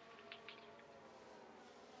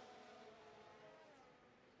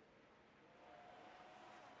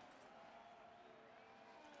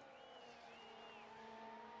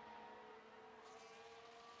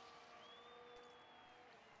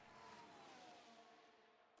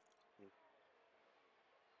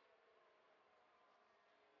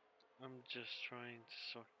 I'm just trying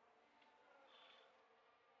to sort.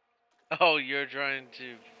 Oh, you're trying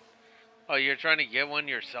to. Oh, you're trying to get one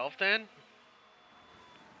yourself then?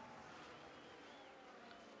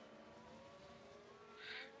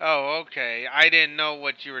 Oh, okay. I didn't know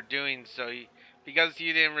what you were doing, so because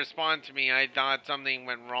you didn't respond to me, I thought something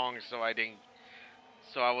went wrong, so I didn't.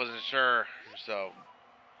 So I wasn't sure. So.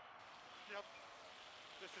 Yep,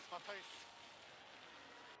 this is my pace.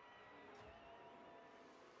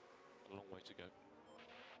 A long way to go.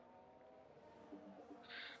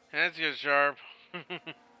 That's good, Sharp.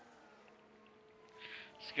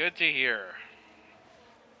 It's good to hear.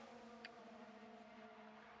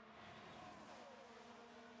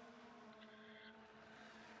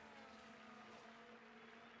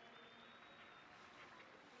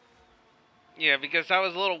 Yeah, because I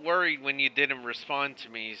was a little worried when you didn't respond to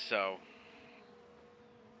me, so.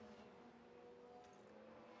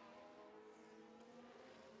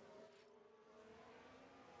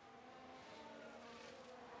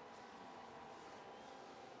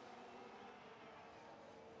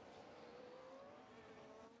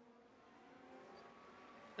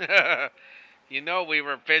 You know, we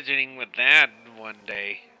were fidgeting with that one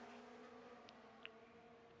day.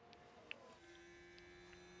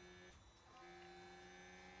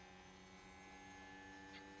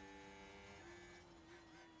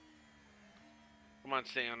 Come on,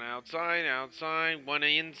 stay on the outside, outside, one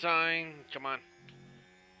inside. Come on.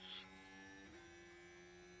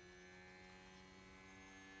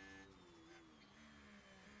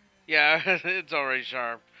 Yeah, it's alright,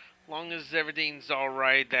 Sharp. Long as everything's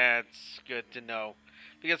alright, that's good to know.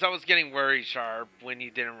 Because I was getting worried, Sharp, when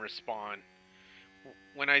you didn't respond.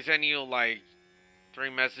 When I send you, like,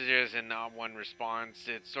 3 messages and not one response,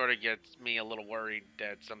 it sort of gets me a little worried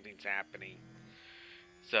that something's happening.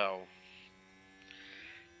 So.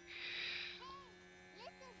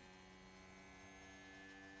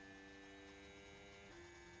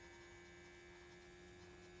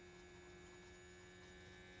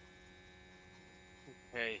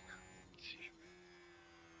 Hey.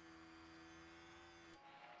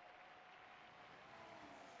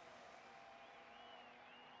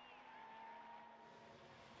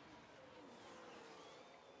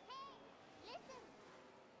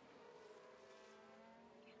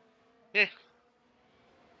 Yeah.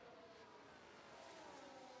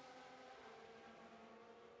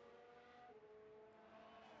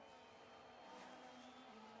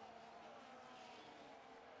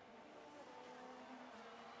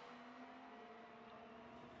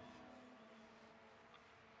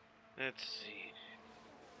 Let's see.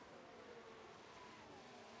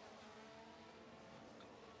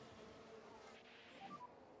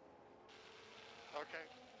 Okay.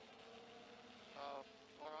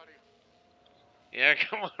 Alrighty. Yeah,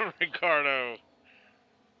 come on, Ricardo.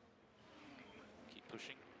 Keep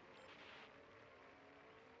pushing.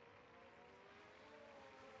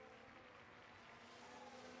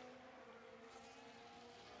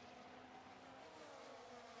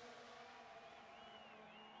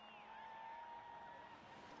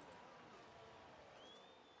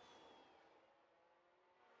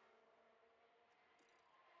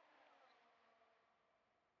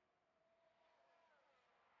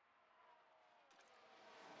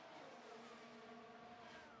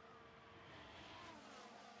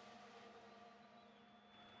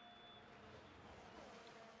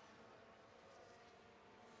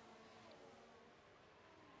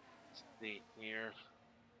 Let's see here.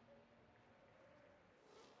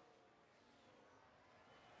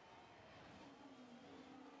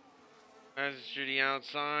 As shooting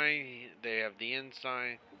outside, they have the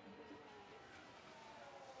inside.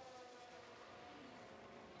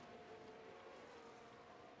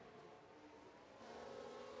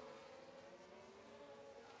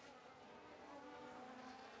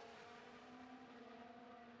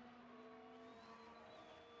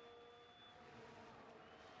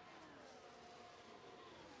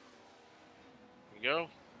 There you go.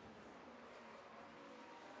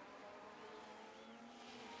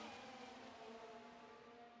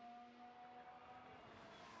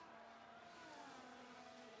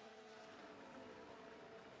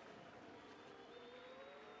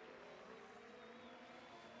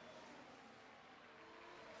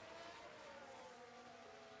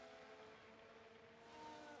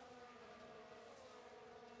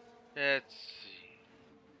 Let's see.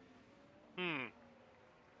 Hmm.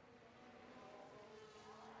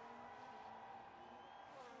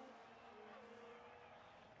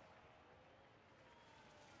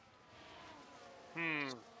 Hmm.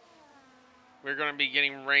 We're gonna be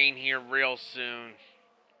getting rain here real soon.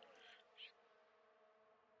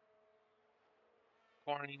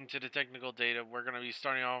 According to the technical data, we're gonna be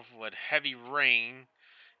starting off with heavy rain.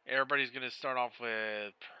 Everybody's gonna start off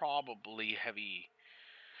with probably heavy.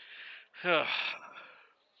 So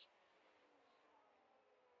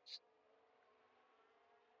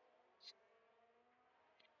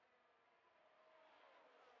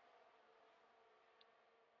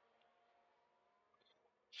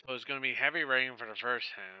it's gonna be heavy rain for the first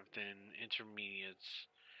half, then intermediates,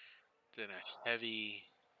 then a heavy.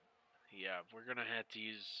 Yeah, we're gonna have to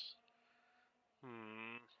use.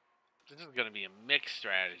 Hmm. This is gonna be a mixed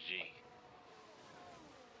strategy.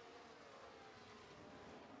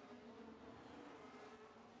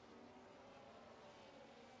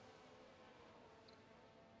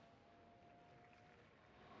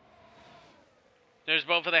 There's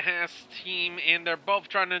both of the Haas team, and they're both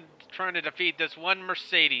trying to defeat this one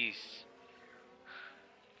Mercedes.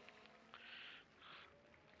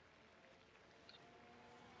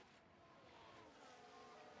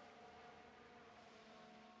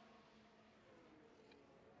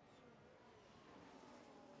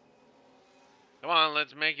 Come on,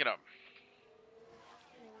 let's make it up.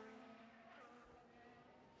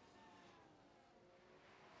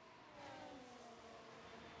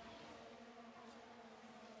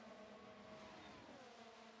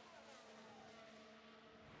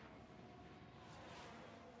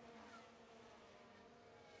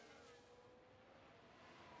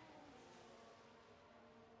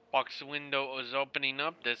 Box window is opening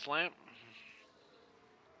up this lap.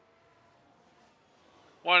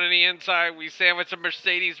 One on the inside, we sandwich a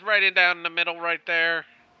Mercedes right in down the middle right there.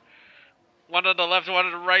 One on the left, one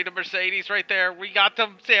on the right, a Mercedes right there. We got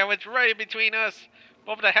them sandwiched right in between us.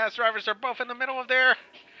 Both of the Haas drivers are both in the middle of there.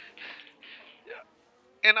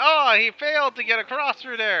 And oh, he failed to get across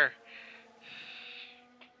through there.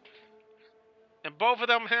 And both of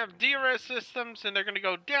them have DRS systems, and they're going to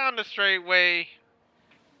go down the straightaway.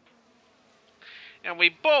 And we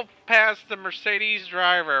both passed the Mercedes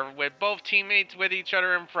driver with both teammates with each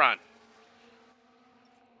other in front.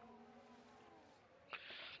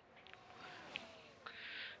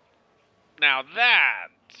 Now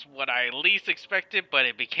that's what I least expected, but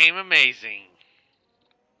it became amazing.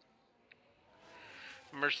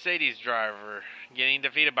 Mercedes driver getting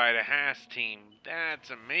defeated by the Haas team.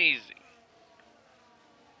 That's amazing.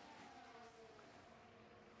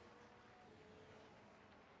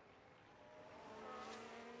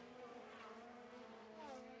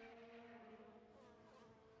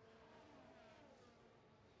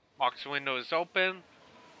 Box window is open.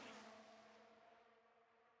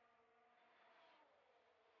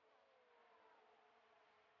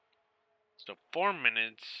 So 4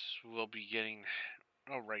 minutes we'll be getting.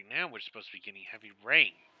 Oh, right now we're supposed to be getting heavy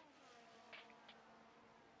rain.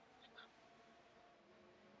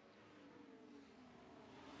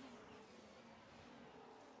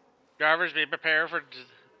 Drivers be prepared for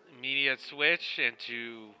immediate switch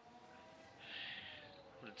into.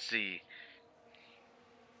 Let's see.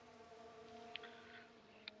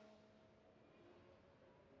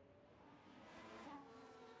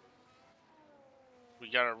 We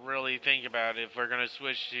gotta really think about if we're gonna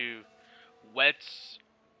switch to wets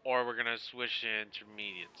or we're gonna switch to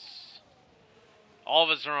intermediates. All of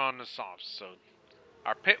us are on the softs, so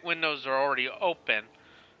our pit windows are already open,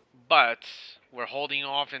 but we're holding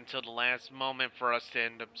off until the last moment for us to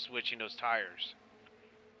end up switching those tires.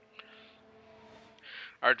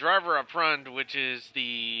 Our driver up front, which is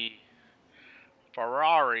the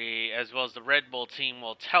Ferrari as well as the Red Bull team,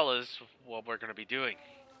 will tell us what we're going to be doing.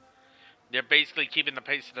 They're basically keeping the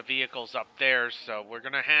pace of the vehicles up there, so we're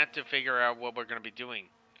going to have to figure out what we're going to be doing.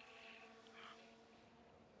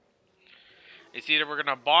 It's either we're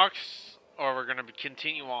going to box or we're going to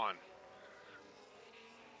continue on.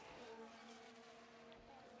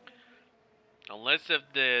 Unless if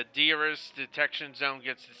the DRS detection zone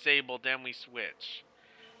gets disabled, then we switch.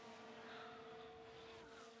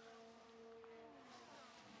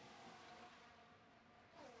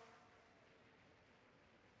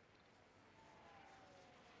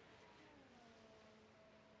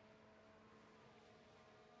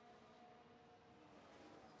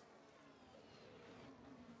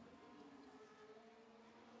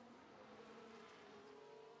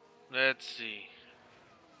 Let's see.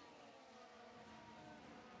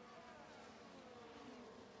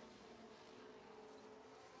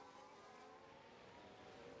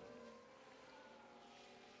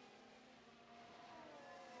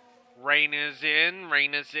 Rain is in,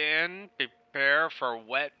 rain is in. Prepare for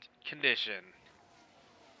wet condition.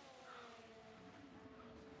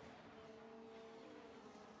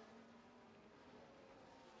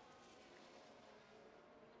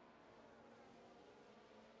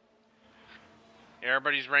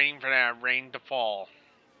 Everybody's waiting for that rain to fall.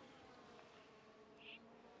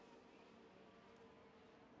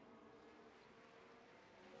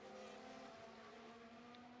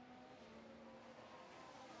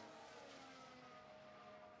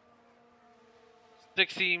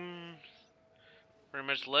 Pretty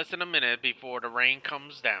much less than a minute before the rain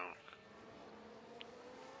comes down.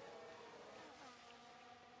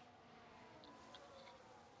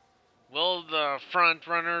 Will the front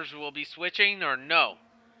runners will be switching or no?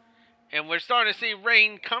 And we're starting to see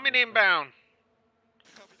rain coming inbound.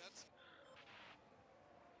 Copy that.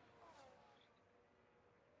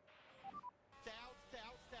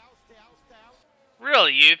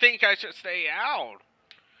 Really, you think I should stay out?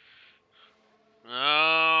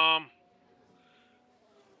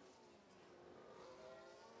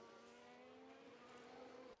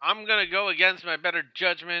 I'm gonna go against my better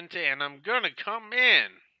judgment and I'm gonna come in.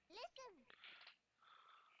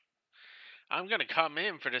 I'm gonna come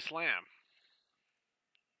in for this slam.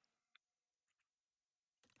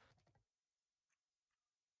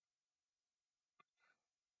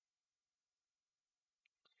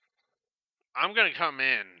 I'm gonna come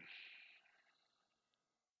in.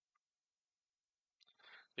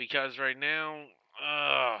 Because right now,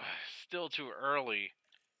 still too early.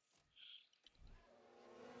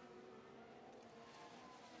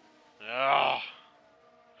 Ugh.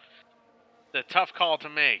 The tough call to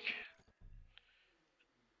make.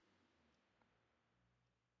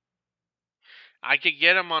 I could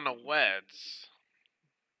get him on the wets,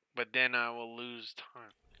 but then I will lose time.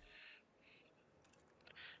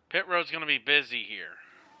 Pit road's gonna be busy here.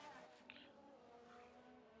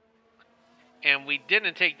 And we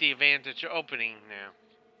didn't take the advantage of opening now.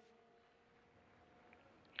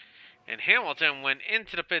 And Hamilton went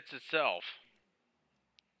into the pits itself.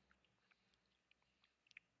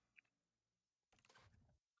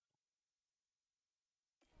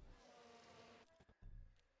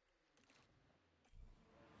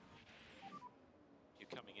 You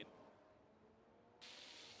coming in?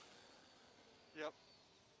 Yep.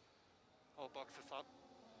 All boxes up.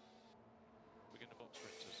 We're going to box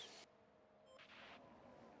sprinters.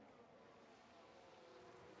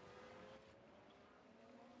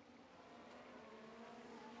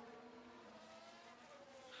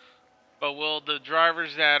 But will the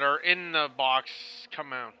drivers that are in the box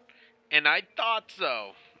come out? And I thought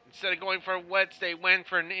so. Instead of going for wets, they went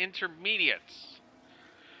for an intermediates.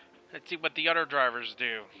 Let's see what the other drivers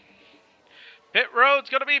do. Pit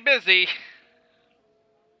road's gonna be busy.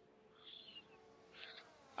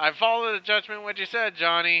 I followed the judgment what you said,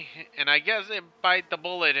 Johnny, and I guess it bite the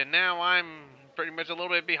bullet, and now I'm pretty much a little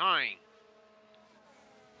bit behind.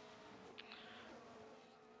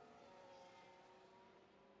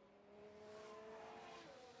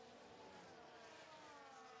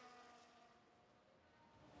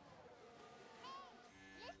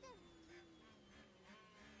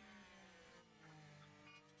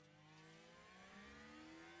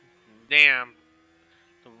 Damn.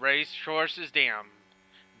 The race course is down.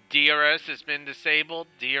 DRS has been disabled.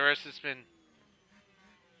 DRS has been...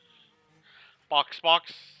 Box.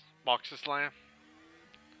 Box slam.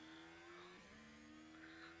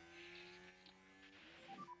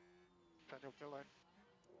 Daniel pit lane.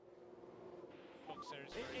 Box there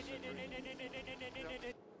is very slippery.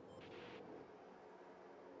 Yep.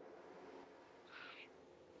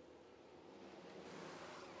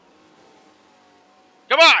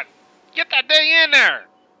 Come on! Get that thing in there!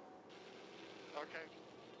 Okay.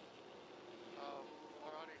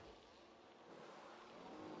 Alrighty.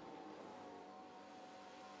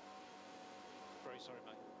 Very sorry,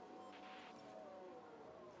 mate.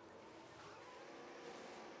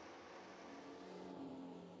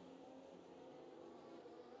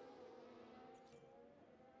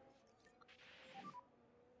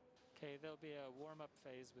 Okay, there'll be a warm-up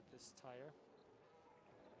phase with this tire.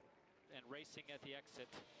 And racing at the exit.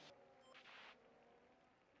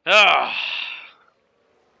 Ugh.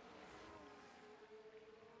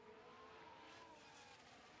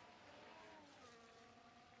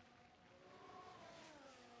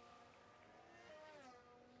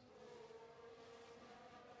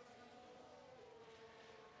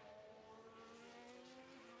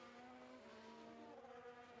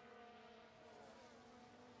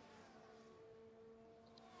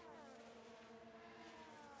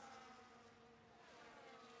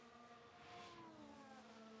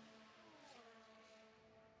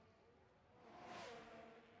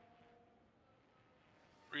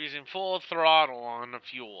 using full throttle on the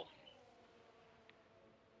fuel.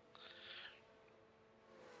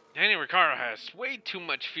 Danny Ricciardo has way too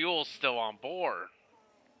much fuel still on board.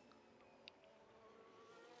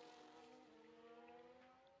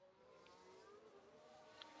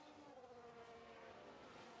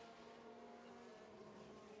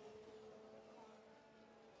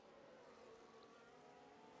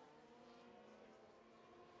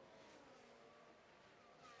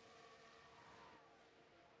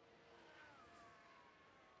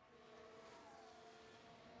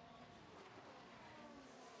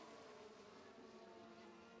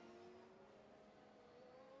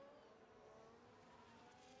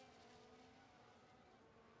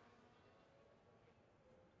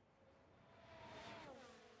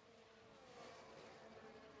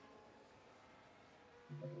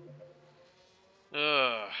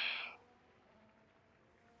 Ugh.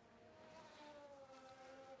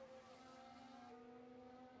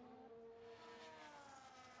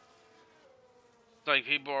 It's like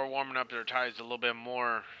people are warming up their tires a little bit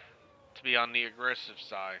more to be on the aggressive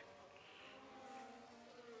side.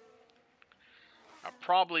 I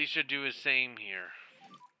probably should do the same here.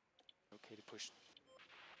 Okay to push.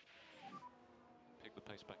 Pick the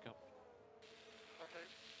pace back up. Okay,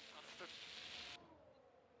 understood.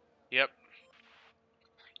 Yep.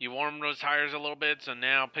 You warm those tires a little bit, so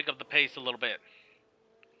now pick up the pace a little bit.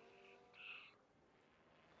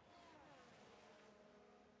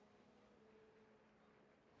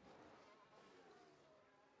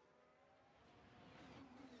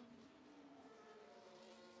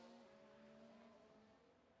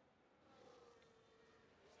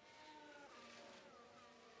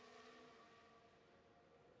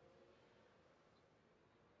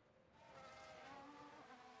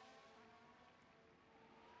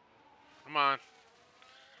 Come on.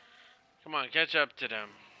 Come on, catch up to them.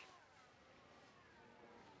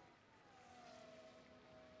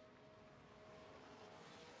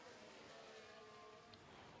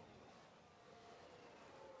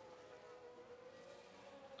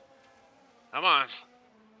 Come on.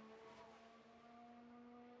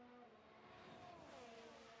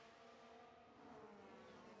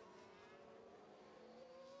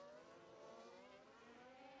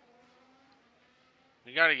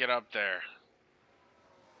 We gotta get up there.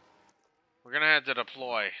 We're gonna have to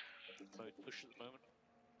deploy. Mode push at the moment.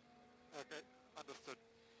 Okay, understood.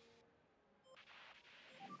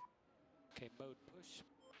 Okay, mode push.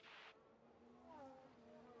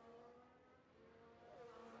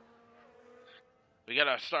 We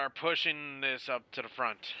gotta start pushing this up to the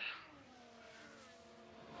front.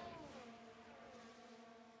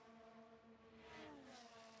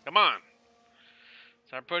 Come on.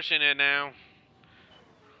 Start pushing it now.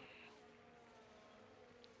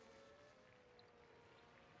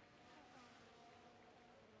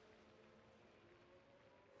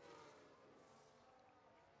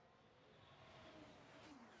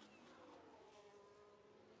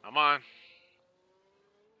 Come on.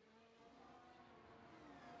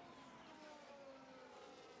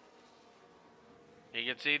 You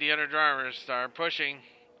can see the other drivers start pushing.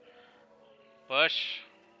 Push.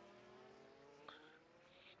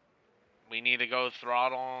 We need to go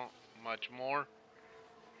throttle much more.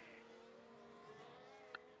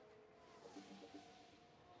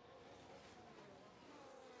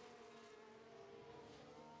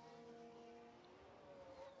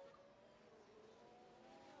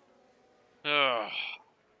 Ugh.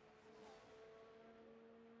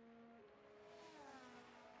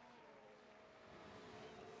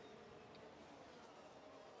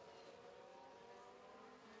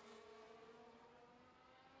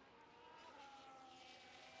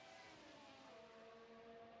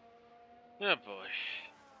 Oh boy.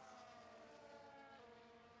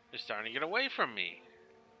 They're starting to get away from me.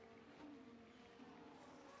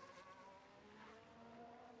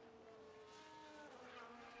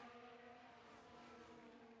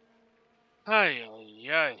 Ay,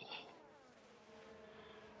 ay, ay.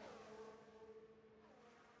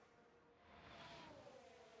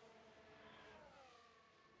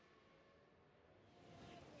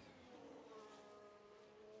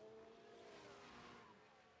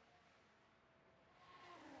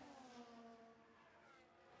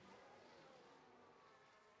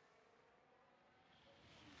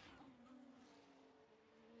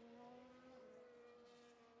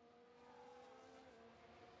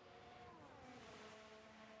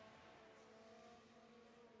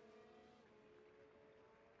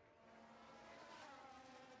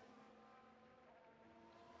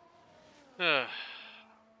 Ugh.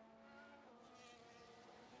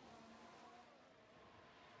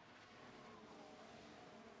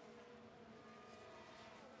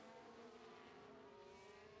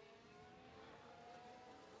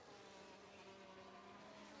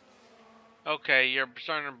 Okay, you're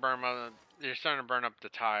starting to burn up. You're starting to burn up the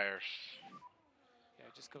tires. Yeah,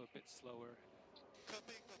 just go a bit slower.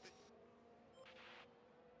 Copy, copy.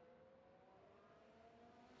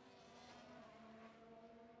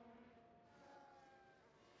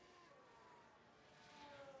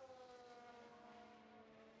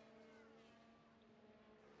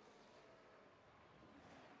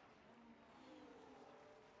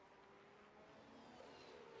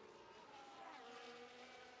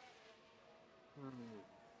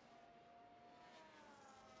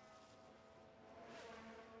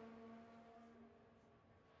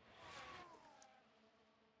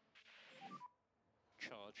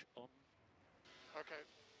 Charge on. Okay.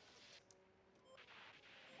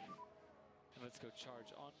 And let's go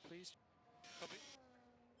charge on, please. Copy.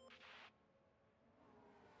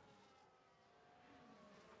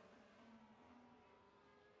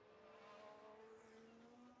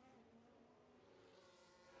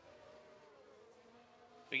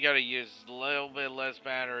 We gotta use a little bit less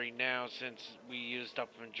battery now since we used up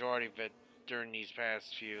the majority of it during these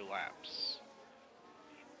past few laps.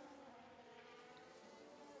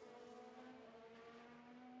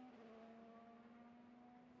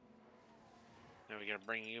 Now we gotta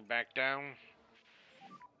bring you back down.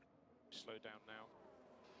 Slow down now.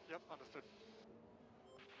 Yep, understood.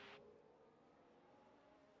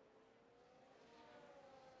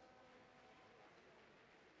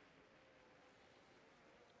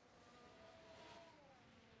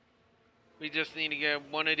 We just need to get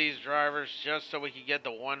one of these drivers just so we can get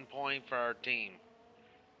the 1 point for our team.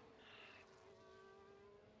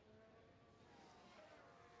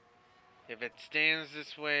 If it stands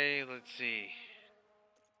this way, let's see.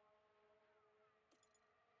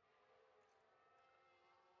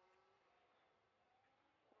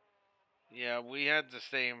 Yeah, we had to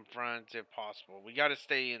stay in front if possible. We gotta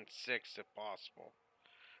stay in 6th if possible.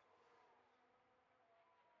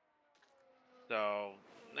 So,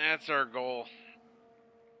 that's our goal.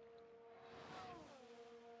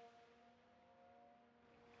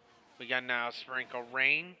 We got now sprinkle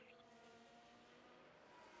rain.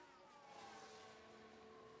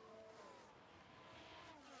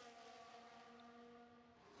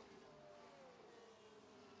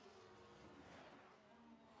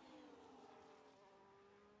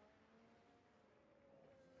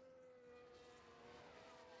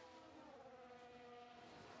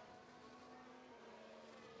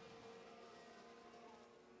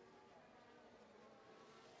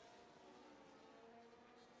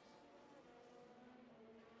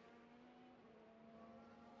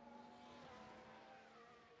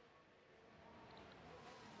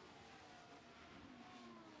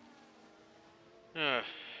 Ugh.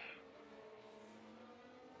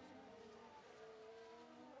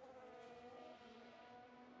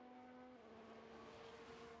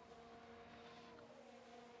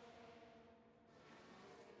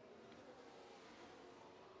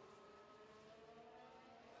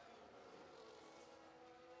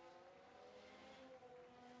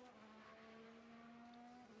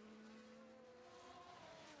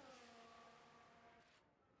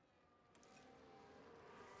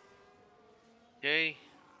 Okay.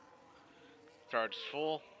 Charge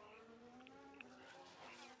full.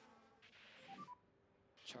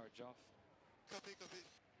 Charge off. Copy, copy.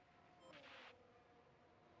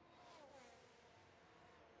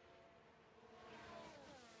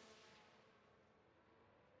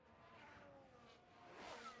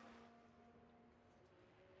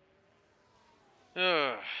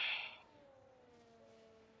 Ugh.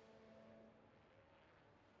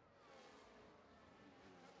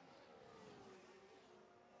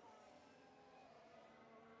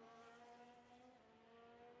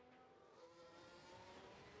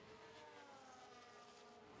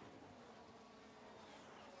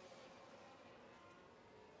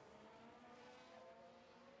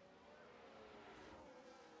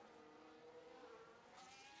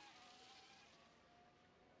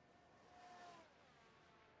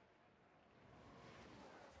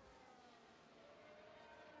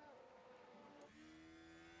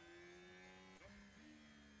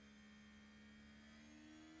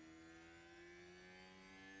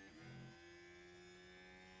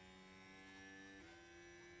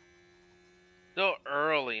 Still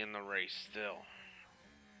early in the race, still.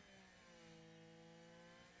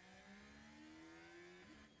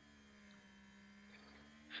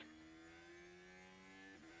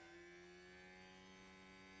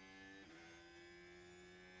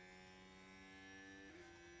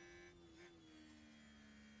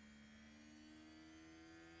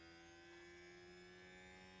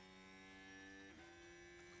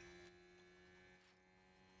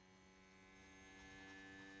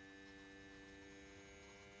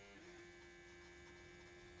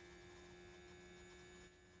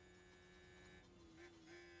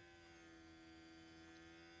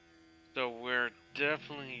 So we're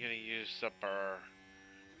definitely going to use up our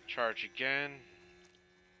charge again.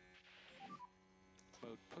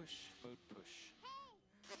 Mode push, mode push.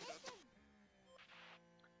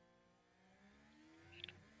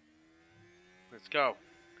 Let's go.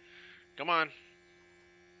 Come on.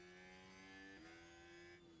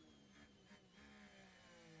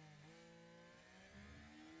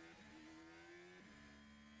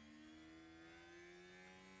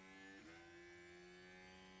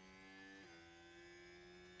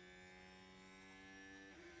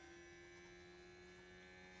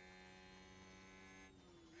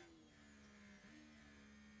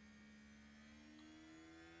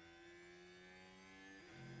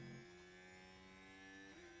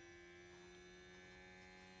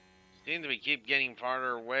 Seems we keep getting farther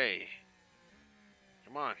away.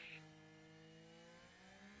 Come on.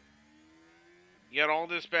 You got all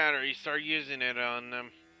this battery. Start using it on them.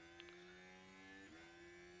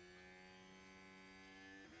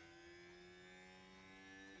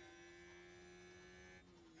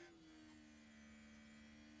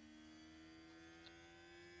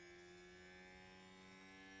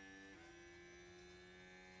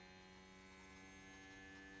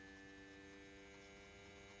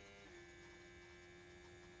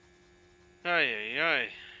 Ay, ay, ay.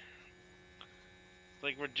 It's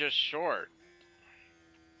like we're just short.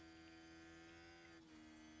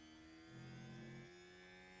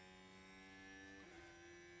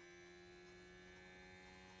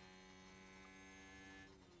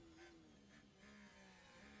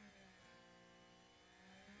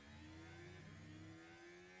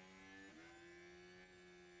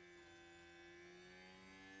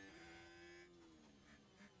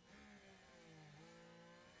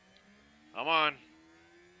 Come on.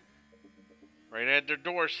 Right at their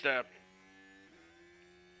doorstep.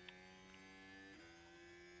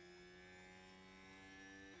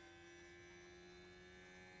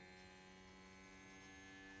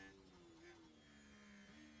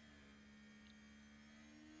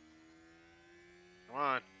 Come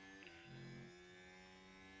on.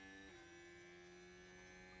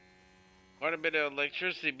 Quite a bit of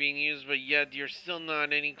electricity being used, but yet you're still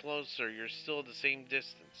not any closer. You're still the same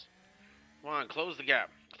distance. Come on, close the gap.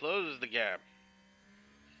 Close the gap.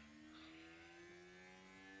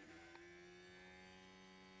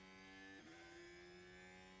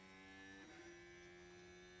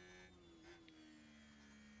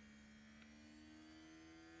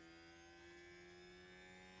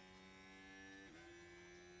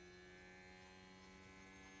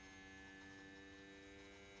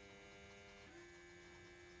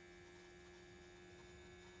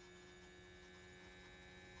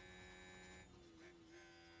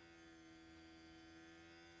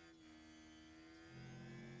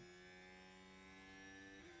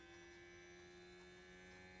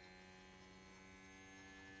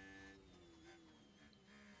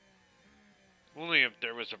 Only if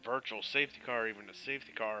there was a virtual safety car, even a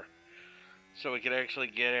safety car, so we could actually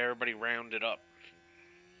get everybody rounded up.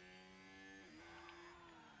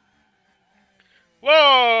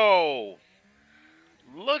 Whoa!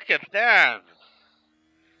 Look at that!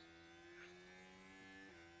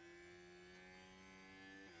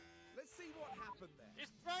 Let's see what happened there.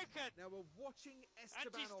 It's broken. Now we're watching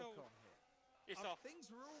Esteban Anti-stall. Ocon here. It's off. Things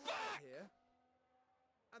were all right here.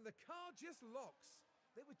 And the car just locks.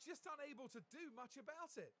 They were just unable to do much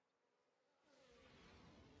about it.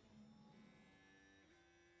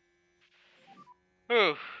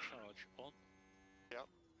 Whew. Charge on,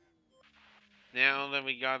 Now that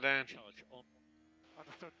we got that. charge on.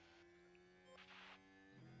 Understood.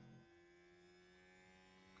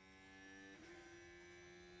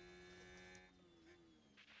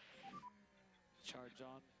 Charge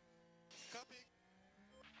on. Copy.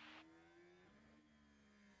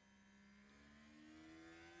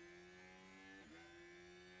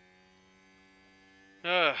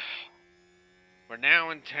 Ugh. We're now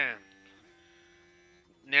in 10th.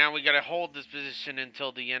 Now we gotta hold this position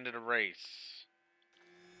until the end of the race.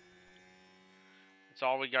 That's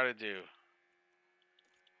all we gotta do.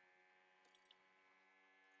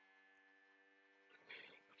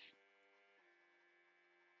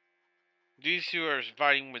 These two are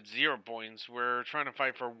fighting with 0 points. We're trying to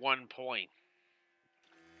fight for 1 point.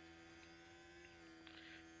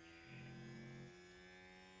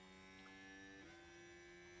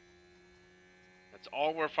 That's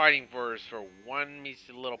all we're fighting for, is for one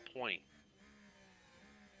measly little point.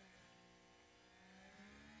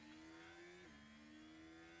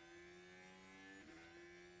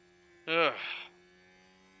 Ugh.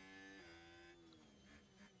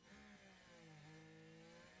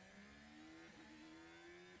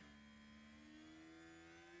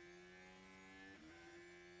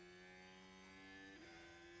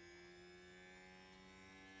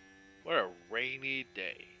 rainy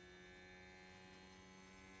day.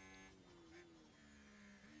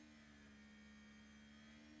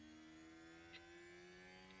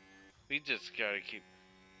 We just gotta keep.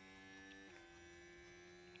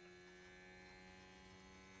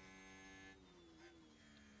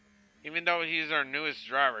 Even though he's our newest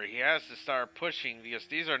driver, he has to start pushing because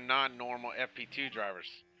these are not normal FP2 drivers.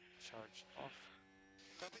 Charge off.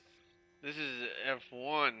 Copy. This is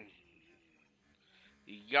F1.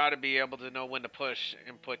 You gotta be able to know when to push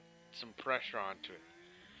and put some pressure onto it.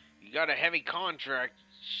 You got a heavy contract,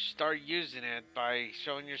 start using it by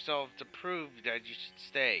showing yourself to prove that you should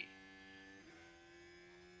stay.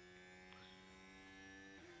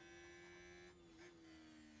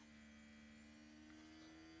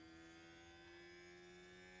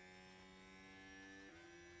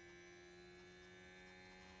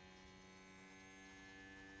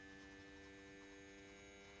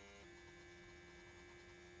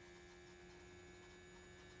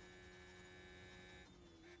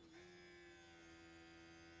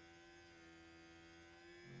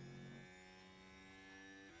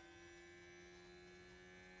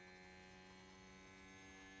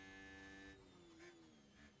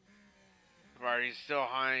 Right, he's still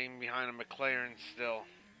hiding behind a McLaren still.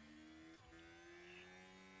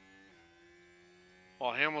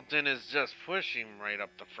 While Hamilton is just pushing right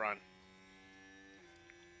up the front.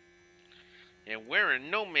 And we're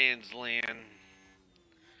in no man's land.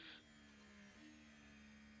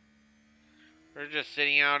 We're just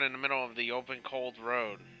sitting out in the middle of the open, cold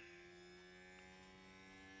road.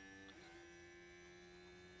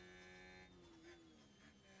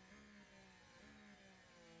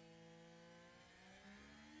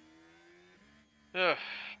 Ugh,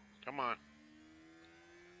 come on.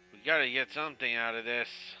 We gotta get something out of this.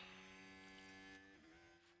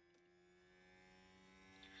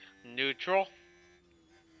 Neutral.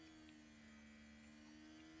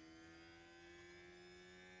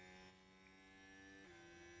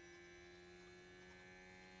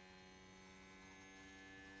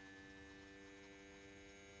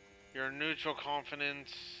 Your neutral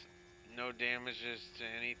confidence. No damages to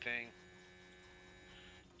anything.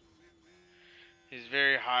 He's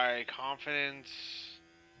very high confidence.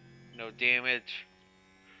 No damage.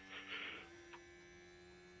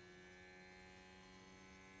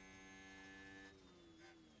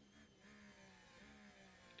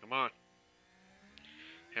 Come on.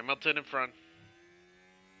 Hamilton in front.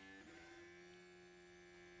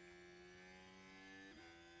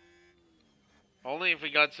 Only if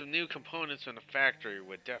we got some new components from the factory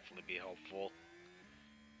would definitely be helpful.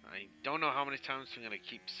 I don't know how many times I'm going to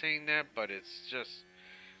keep saying that, but it's just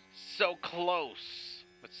so close,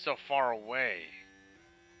 but so far away.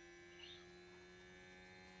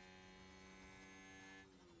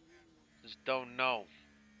 Just don't know.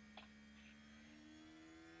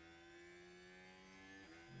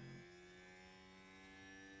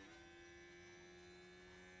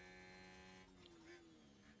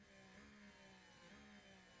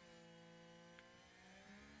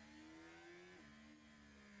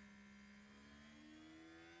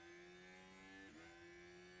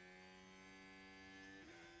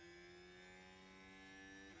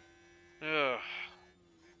 Ugh.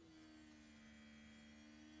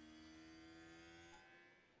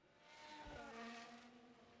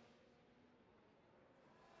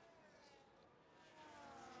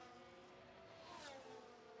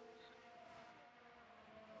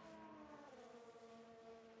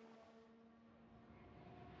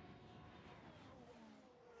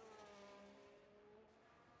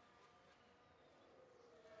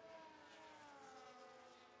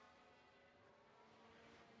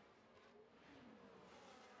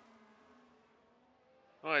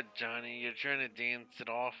 What, Johnny? You're trying to dance it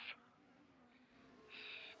off?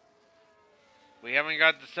 We haven't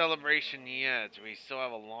got the celebration yet. We still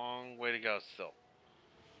have a long way to go still.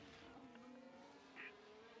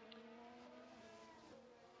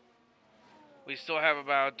 We still have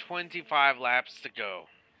about 25 laps to go.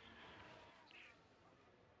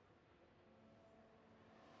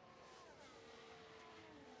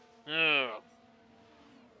 Ugh.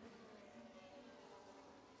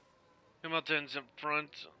 Hamilton's in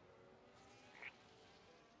front.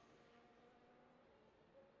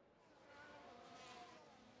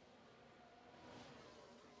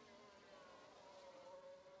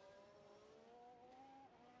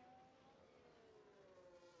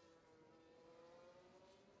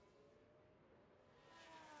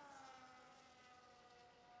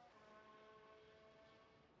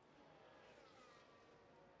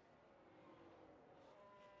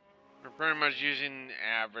 We're pretty much using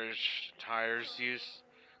average tires use.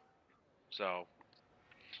 So,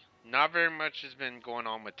 Not very much has been going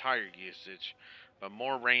on with tire usage, but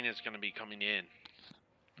more rain is going to be coming in.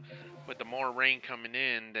 With the more rain coming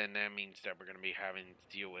in, then that means that we're going to be having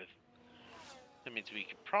to deal with. That means we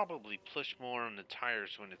could probably push more on the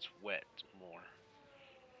tires when it's wet more.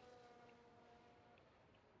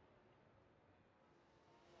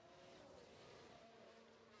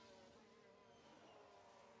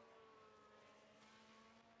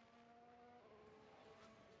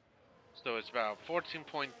 So it's about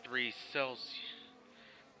 14.3 Celsius.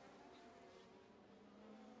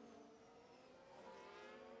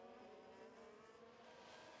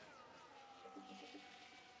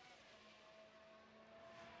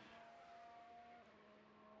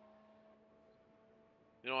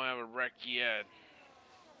 We don't have a wreck yet.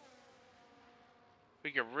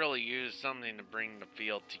 We could really use something to bring the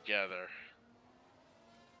field together.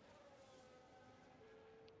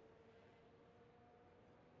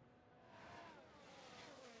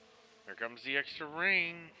 Here comes the extra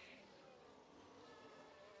rain.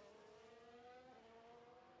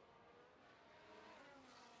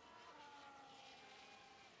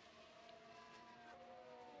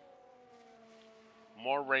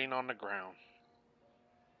 More rain on the ground.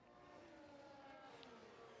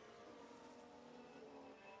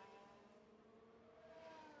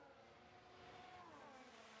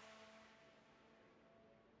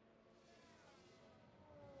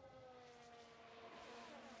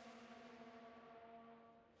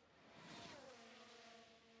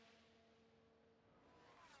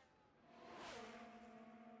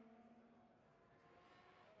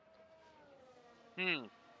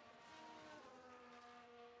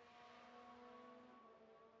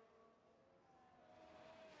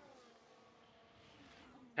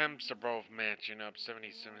 Temps are both matching up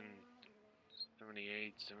 77,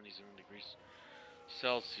 78, 77 degrees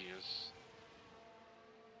Celsius.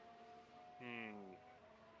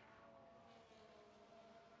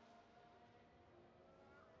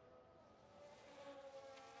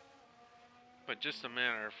 But just a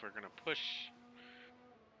matter if we're gonna push.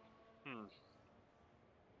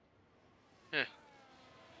 Eh.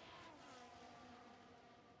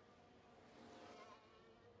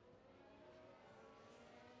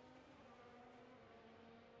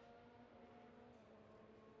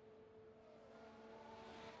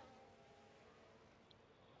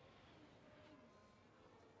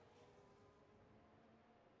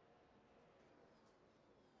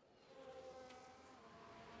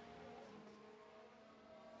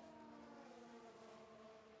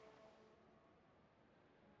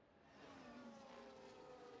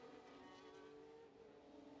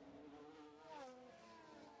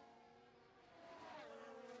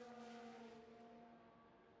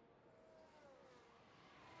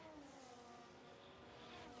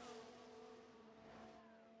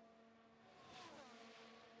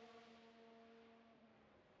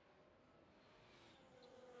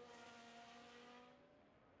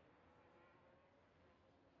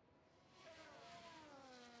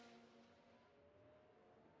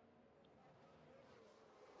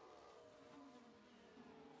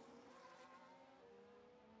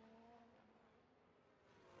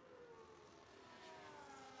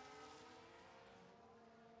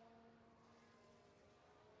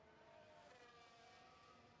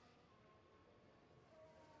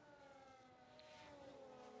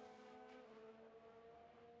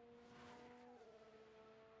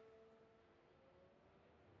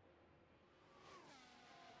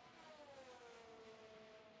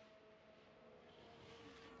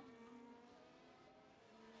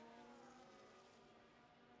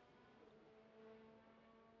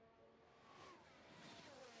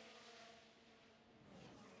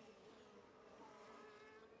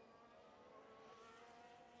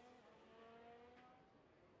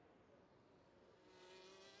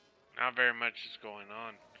 Not very much is going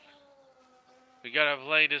on. We gotta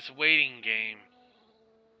play this waiting game.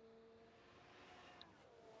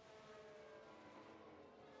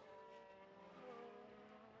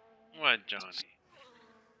 What, Johnny?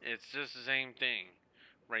 It's just the same thing.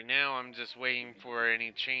 Right now, I'm just waiting for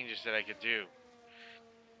any changes that I could do.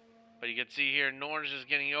 But you can see here, Norge is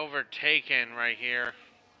getting overtaken right here.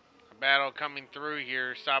 A battle coming through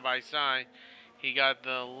here, side by side. He got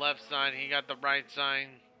the left side, he got the right side.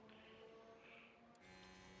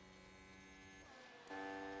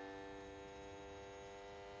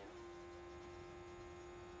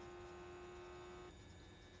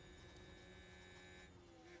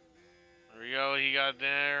 There we go, he got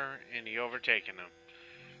there, and he overtaken him.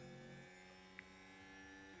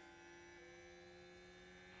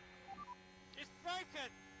 It's broken!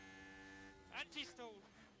 Anti-stall!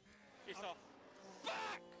 It's off.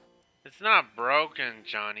 Fuck! It's not broken,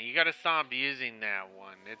 Johnny. You gotta stop using that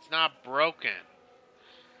one. It's not broken.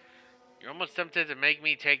 You're almost tempted to make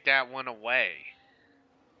me take that one away.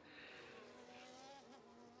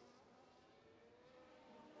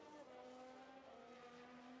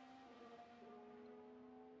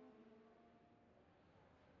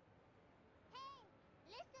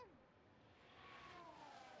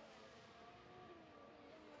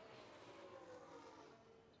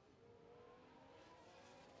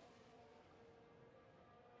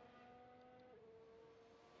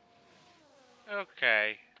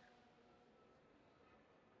 Okay.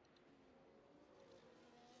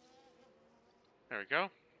 There we go.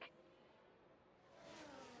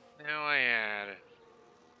 Now I add it.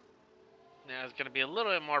 Now it's gonna be a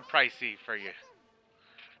little bit more pricey for you.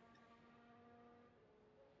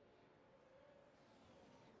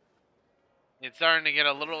 It's starting to get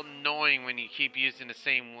a little annoying when you keep using the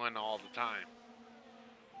same one all the time.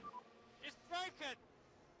 It's broken!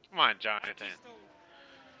 Come on, Jonathan.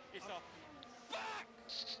 It's off. Fuck!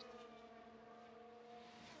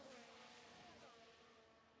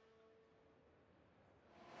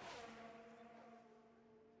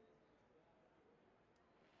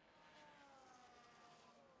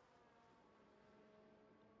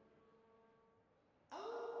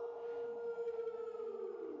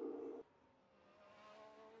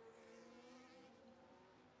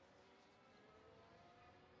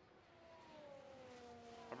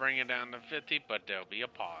 I'll bring it down to 50, but there'll be a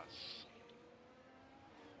pause.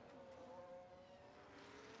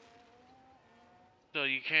 So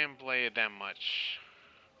you can't play it that much.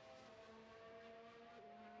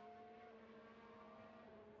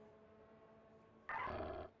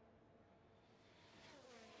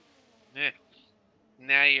 Eh.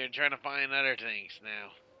 Now you're trying to find other things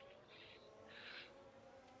now.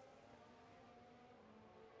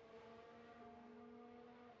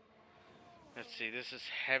 Let's see, this is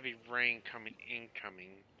heavy rain coming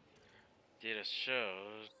incoming. Data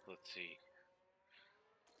shows, let's see.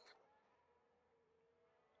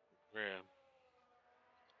 Yeah.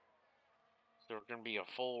 So we're gonna be a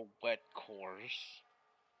full wet course.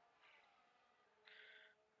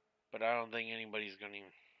 But I don't think anybody's gonna even...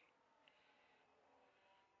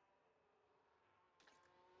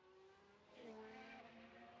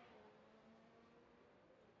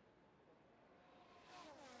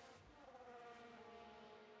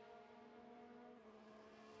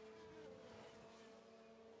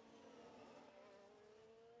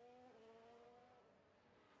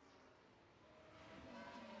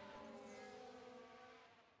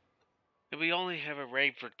 We only have a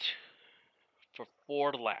rate for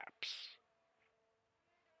 4 laps.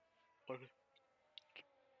 But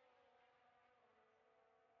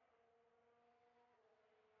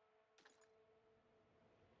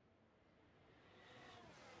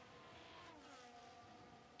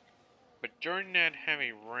during that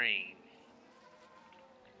heavy rain,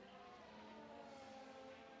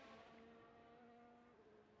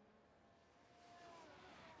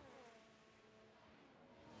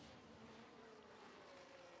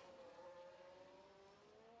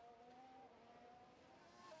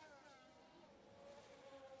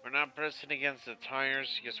 we're not pressing against the tires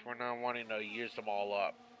because we're not wanting to use them all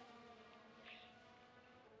up.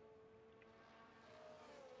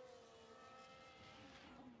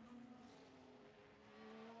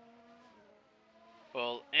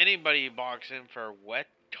 Will anybody box in for wet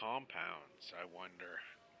compounds, I wonder?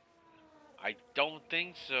 I don't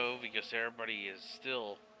think so because everybody is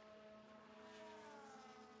still...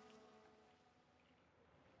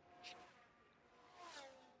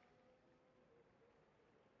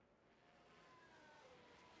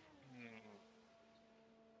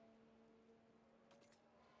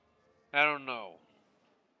 I don't know.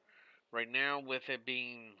 Right now, with it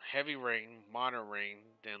being heavy rain, moderate rain,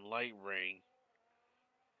 then light rain,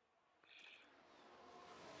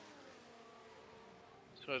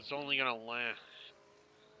 so it's only gonna last.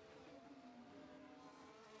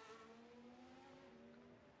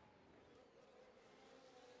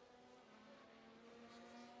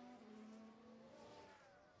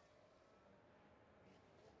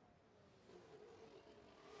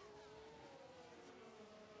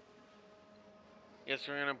 Guess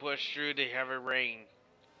we're gonna push through the heavy rain.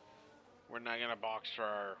 We're not gonna box for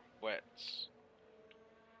our wets.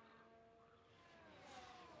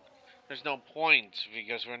 There's no point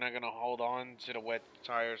because we're not gonna hold on to the wet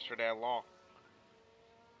tires for that long.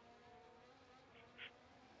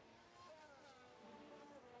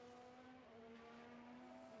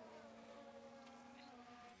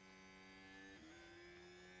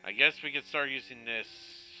 I guess we could start using this.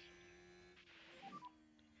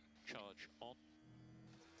 Charge on.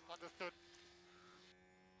 On. Understood.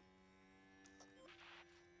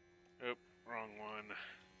 Oop, wrong one.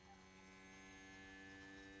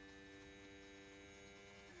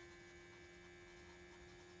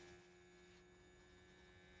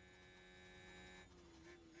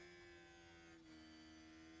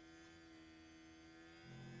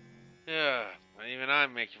 Yeah, even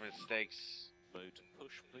I'm making mistakes. Mode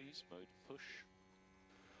push, please. Mode push.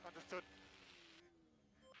 Understood.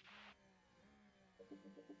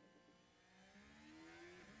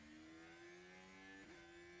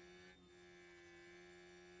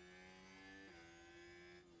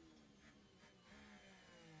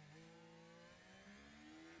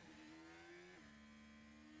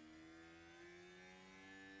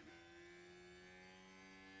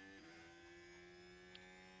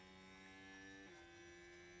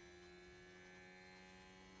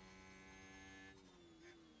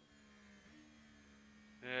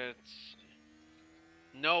 It's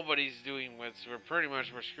nobody's doing wets.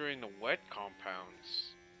 We're screwing the wet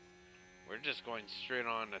compounds. We're just going straight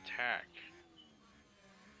on attack.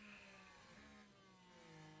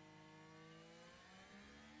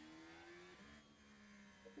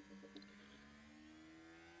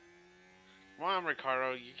 Come on,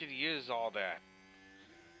 Ricardo, you could use all that.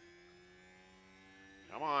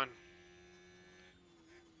 Come on.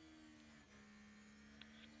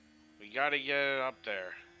 We gotta get it up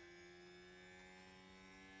there.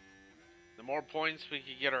 The more points we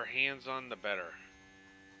can get our hands on, the better.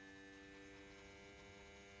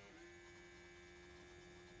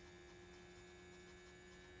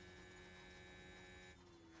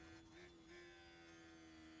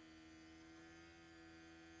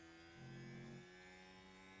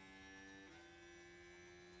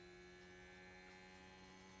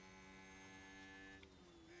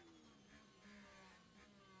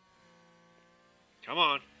 Come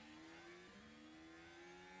on.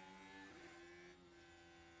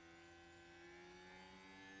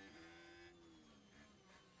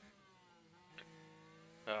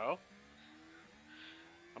 Oh.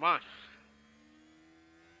 Come on.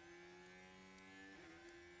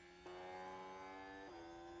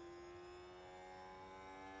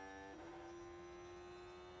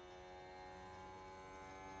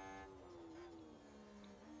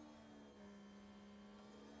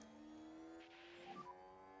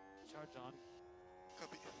 Charge on.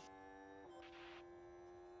 Copy.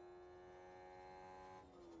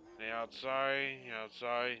 The outside, the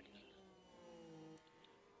outside.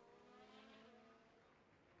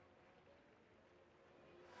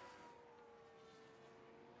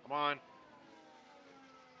 Come on.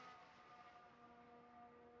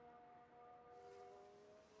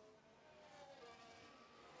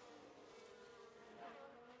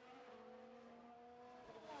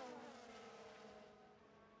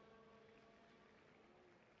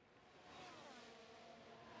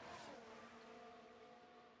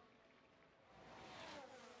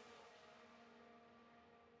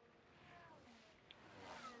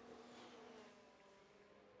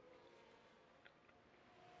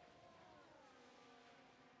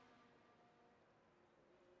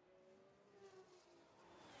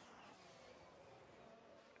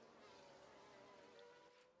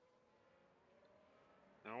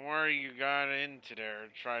 Don't worry, you got into there.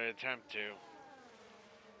 Try to attempt to.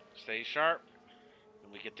 Stay sharp,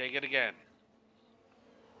 and we can take it again.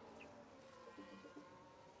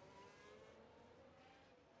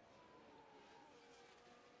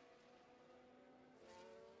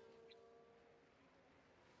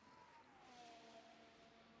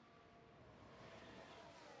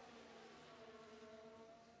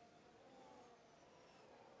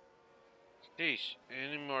 Sheesh,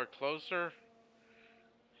 any more closer?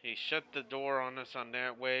 He shut the door on us on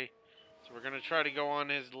that way. So we're going to try to go on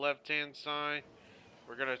his left-hand side.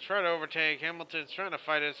 We're going to try to overtake. Hamilton's trying to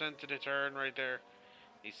fight us into the turn right there.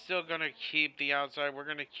 He's still going to keep the outside. We're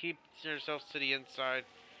going to keep ourselves to the inside.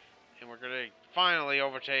 And we're going to finally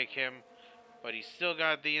overtake him. But he's still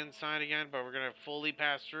got the inside again. But we're going to fully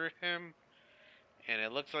pass through him. And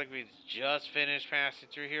it looks like we've just finished passing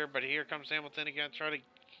through here. But here comes Hamilton again. Trying to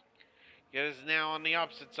get us now on the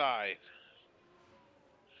opposite side.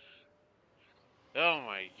 Oh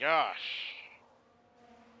my gosh.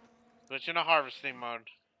 Switch into harvesting mode.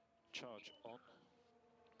 Charge on.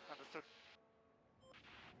 Understood.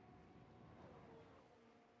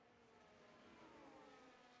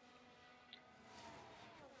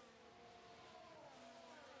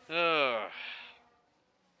 Ugh.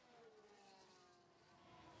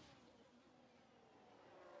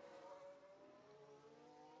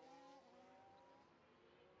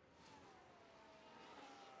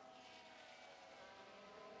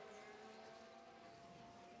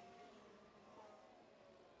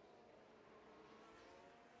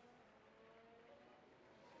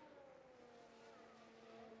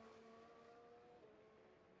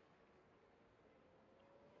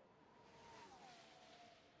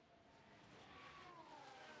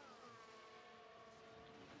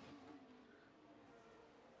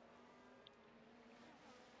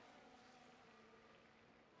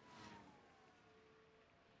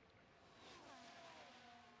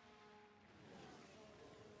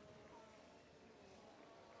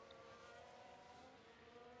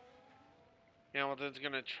 Hamilton's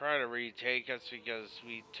gonna try to retake us because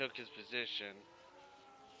we took his position.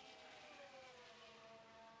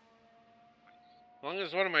 As long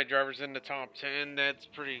as one of my drivers in the top 10, that's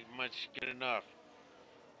pretty much good enough.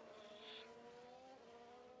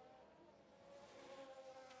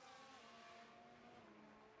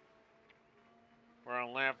 We're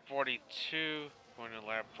on lap 42, going to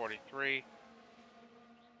lap 43.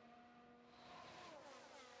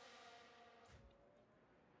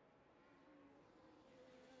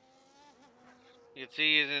 You can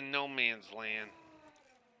see he's in no man's land.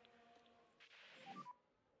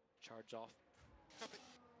 Charge off. Copy.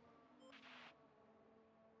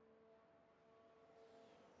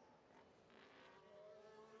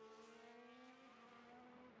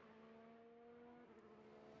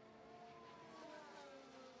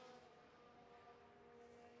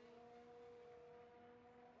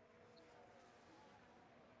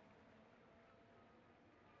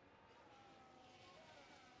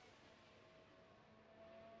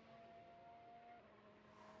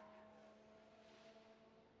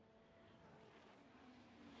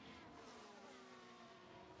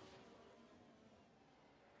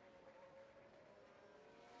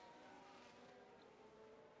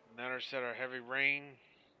 Another set of heavy rain.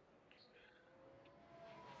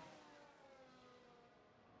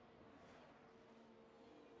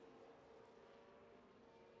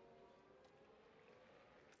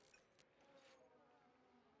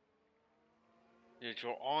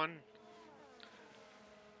 Neutral on.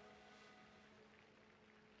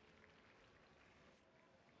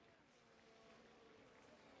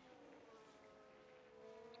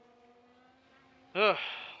 Ugh.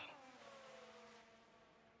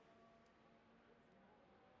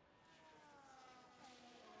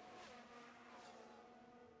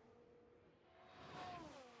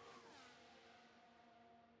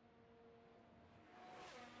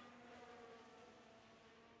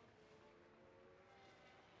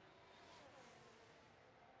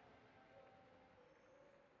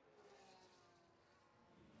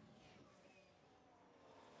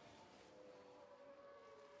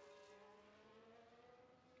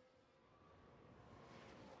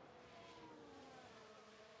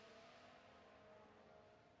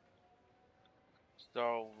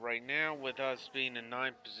 So right now, with us being in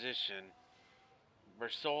 9th position, we're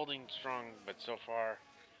holding strong, but so far,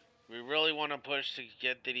 we really want to push to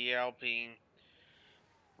get to the Alpine.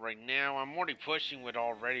 Right now, I'm already pushing with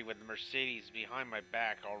the Mercedes behind my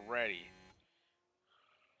back already.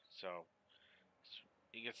 So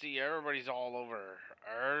you can see everybody's all over.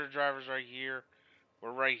 Our drivers right here.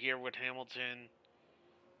 We're right here with Hamilton.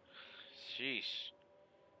 Sheesh.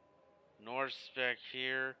 North spec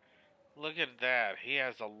here. Look at that. He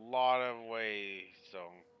has a lot of way, so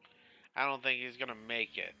I don't think he's gonna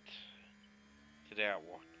make it to that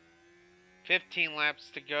one. 15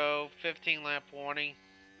 laps to go. 15 lap warning.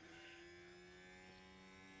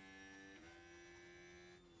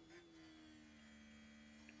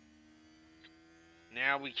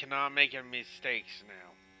 Now we cannot make any mistakes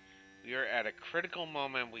now. We are at a critical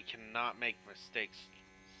moment. We cannot make mistakes.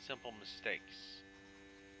 Simple mistakes.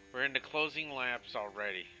 We're into closing laps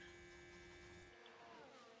already.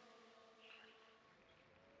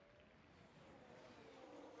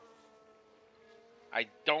 I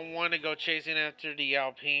don't want to go chasing after the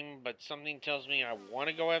Alpine, but something tells me I want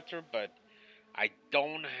to go after it, but I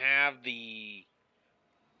don't have the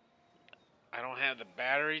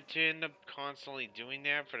battery to end up constantly doing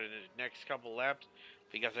that for the next couple laps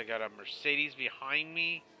because I got a Mercedes behind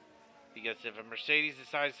me. Because if a Mercedes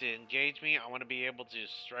decides to engage me, I want to be able to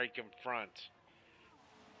strike in front.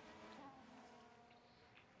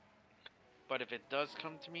 But if it does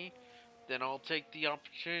come to me, then I'll take the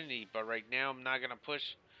opportunity. But right now, I'm not going to push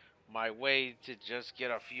my way to just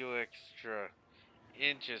get a few extra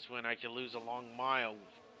inches when I can lose a long mile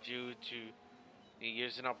due to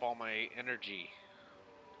using up all my energy.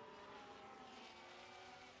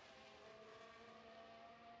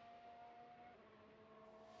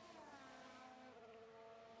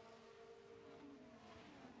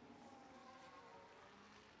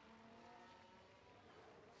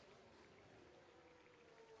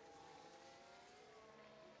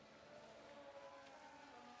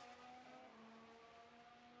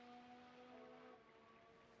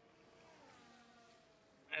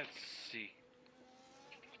 Let's see.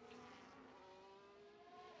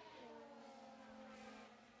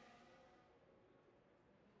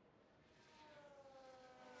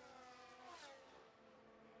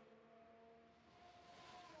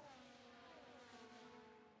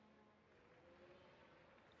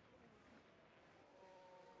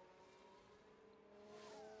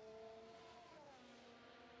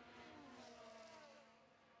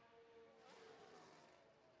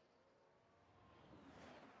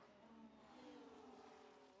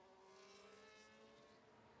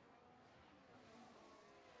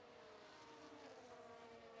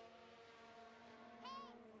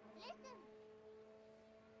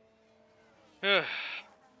 Ugh.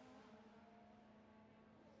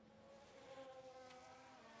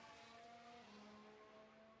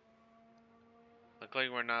 Look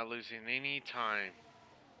like we're not losing any time.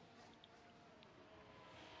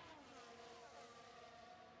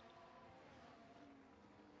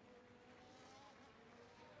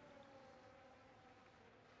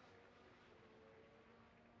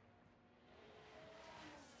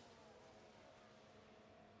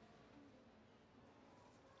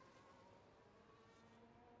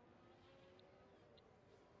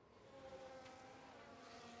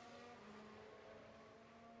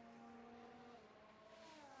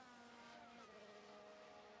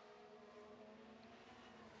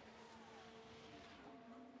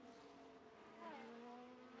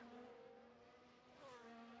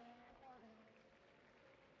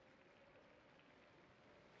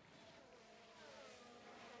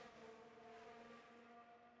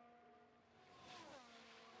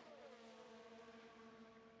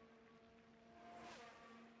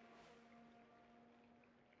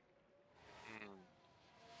 Hmm.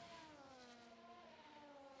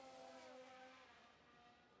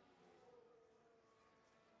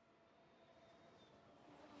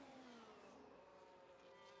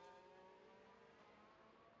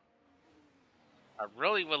 I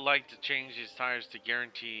really would like to change these tires to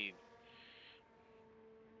guaranteed.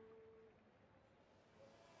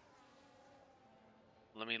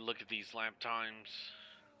 Let me look at these lap times.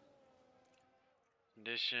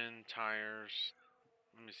 Condition, tires.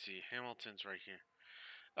 Let me see. Hamilton's right here.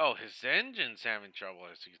 Oh, his engine's having trouble,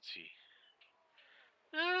 as you can see.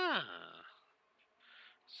 Ah.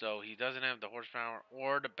 So he doesn't have the horsepower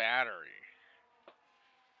or the battery.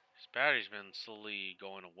 His battery's been slowly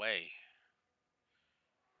going away.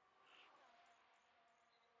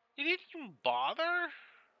 He didn't even bother?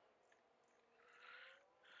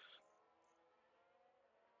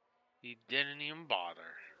 He didn't even bother.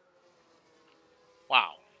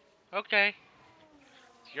 Wow. Okay.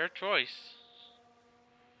 It's your choice.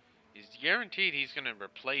 He's guaranteed he's going to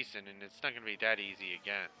replace it, and it's not going to be that easy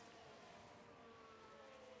again.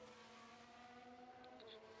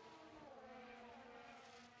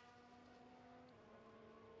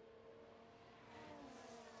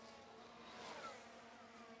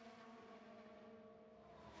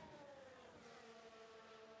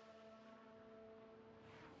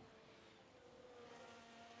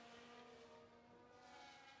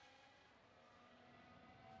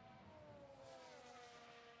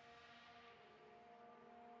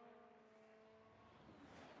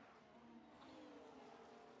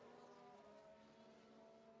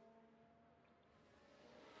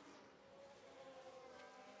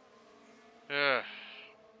 Ugh.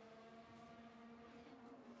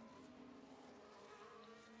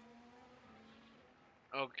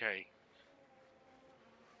 Okay.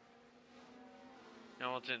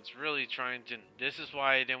 Hamilton's really trying to... This is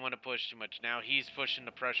why I didn't want to push too much. Now he's pushing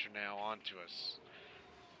the pressure now onto us.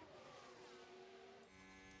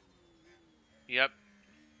 Yep.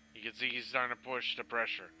 You can see he's starting to push the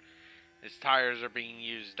pressure. His tires are being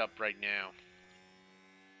used up right now.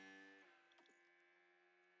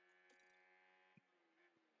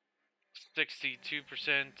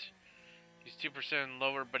 62%. He's 2%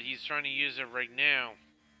 lower, but he's trying to use it right now.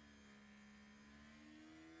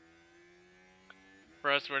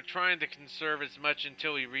 For us, we're trying to conserve as much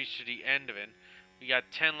until we reach to the end of it. We got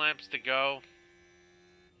 10 laps to go.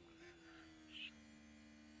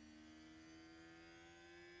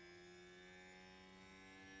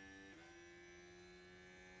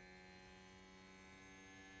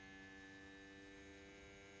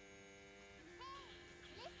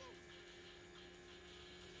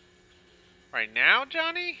 Right now,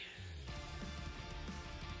 Johnny?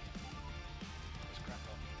 Let's crack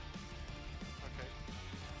on. Okay.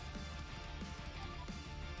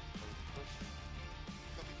 So push.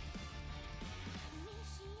 Copy.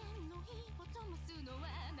 西への一歩ともすのは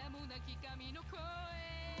名もなき神の声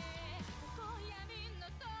今夜みんな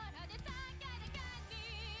空で叫ぶ感じ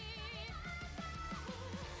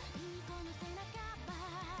いい子の背中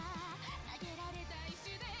は投げられた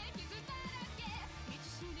石で傷だらけ道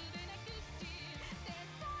しるべなくし手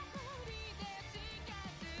さ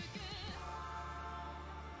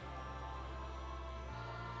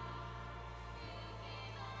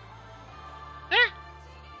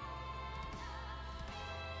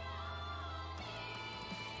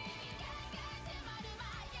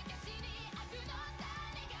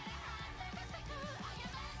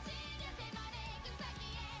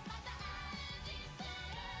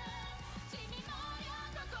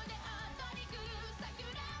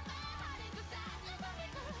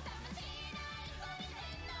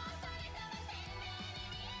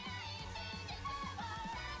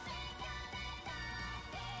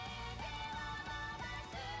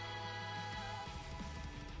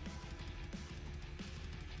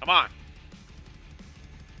Come on.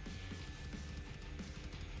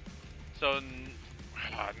 So,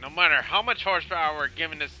 no matter how much horsepower we're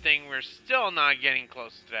giving this thing, we're still not getting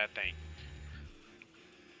close to that thing.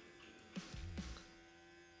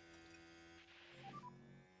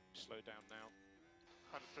 Slow down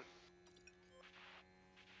now. Understood.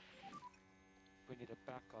 We need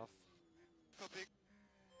a back off. Copy.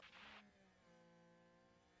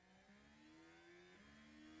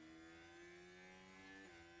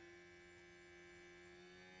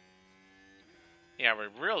 Yeah, we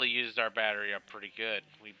really used our battery up pretty good.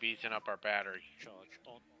 We beaten up our battery. Charge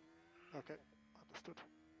on. Okay, understood.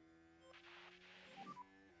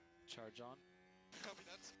 Charge on. Copy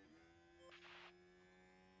that.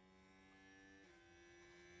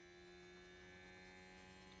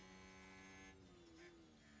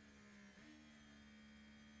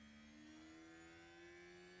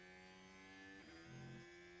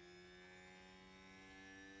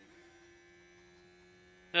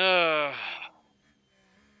 Ugh.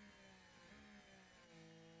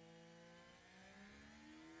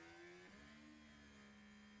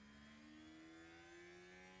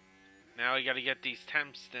 Now we gotta get these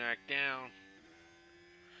temps back down.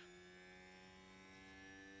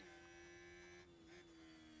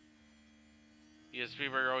 Yes, we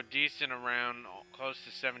were decent around close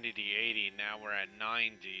to 70 to 80. Now we're at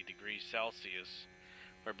 90 degrees Celsius.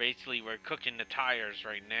 We're cooking the tires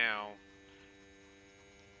right now.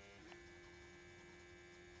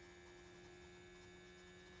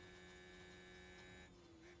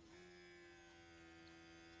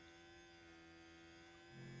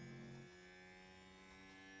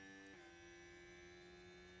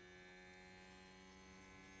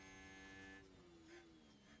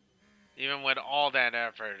 Even with all that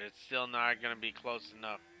effort, it's still not gonna be close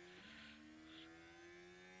enough.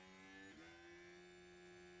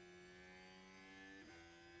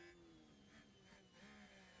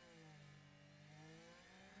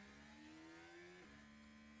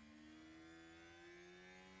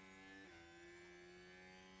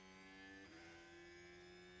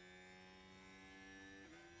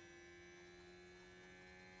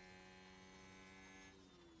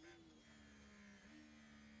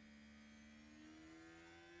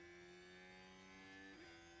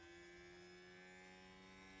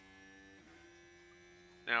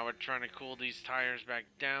 Now we're trying to cool these tires back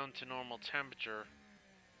down to normal temperature.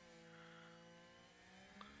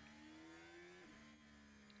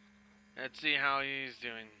 Let's see how he's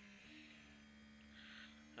doing.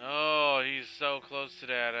 Oh, he's so close to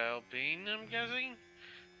that Alpine, I'm guessing?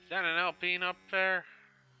 Is that an Alpine up there?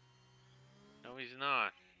 No, he's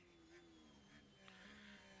not.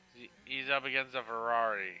 He's up against a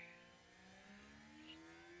Ferrari.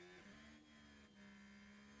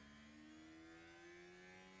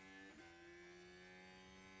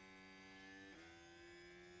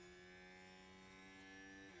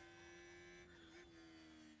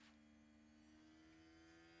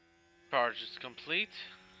 Charge is complete.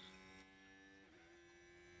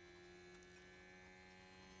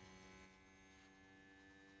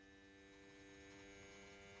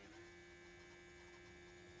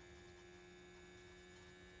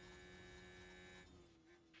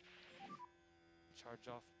 Charge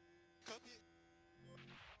off. Copy.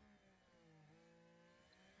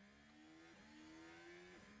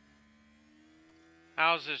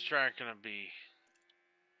 How's this track gonna be?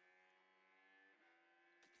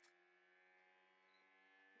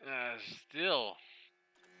 Still.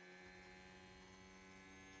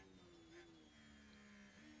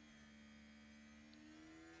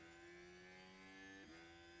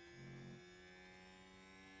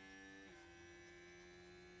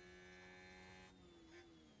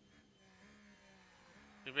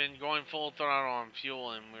 We've been going full throttle on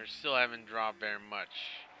fuel and we still haven't dropped very much.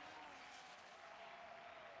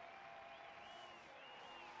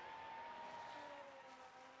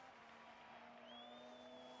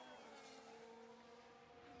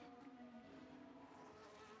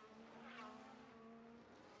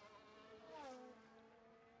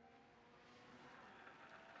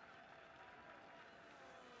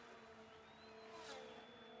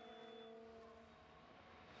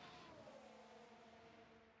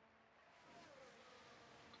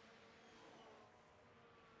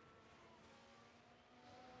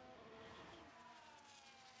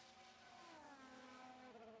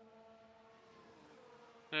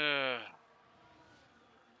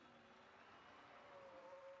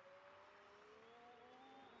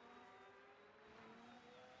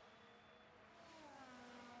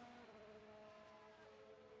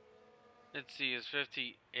 Let's see, it's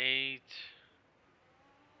 58.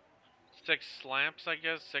 6 laps, I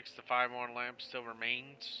guess. 6 to 5 more laps still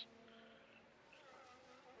remains.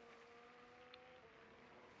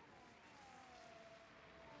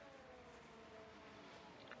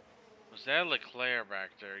 Was that Leclerc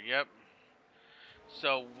back there? Yep.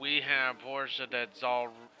 So we have Porsche that's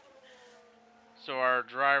all. So our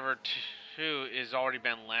driver 2 is already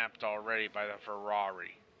been lapped already by the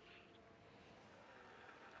Ferrari.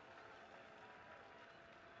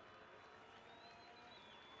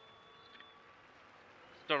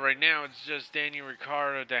 So right now it's just Daniel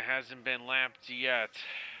Ricciardo that hasn't been lapped yet.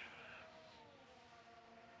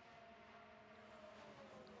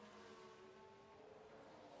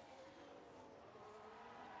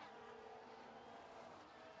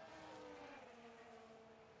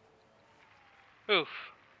 Oof.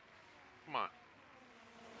 Come on.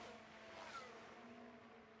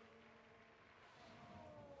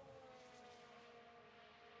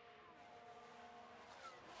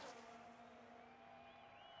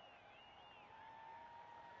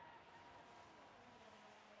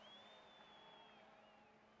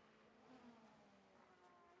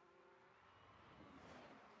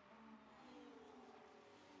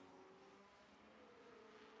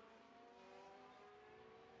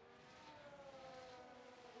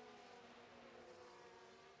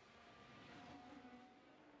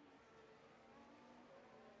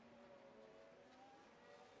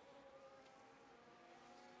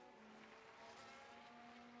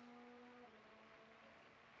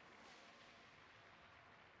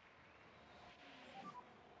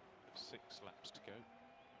 Six laps to go.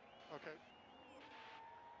 Okay.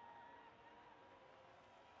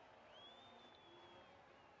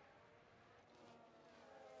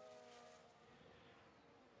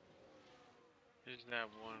 Who's that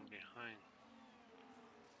one behind?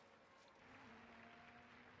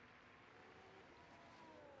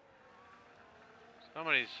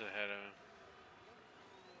 Somebody's ahead of him.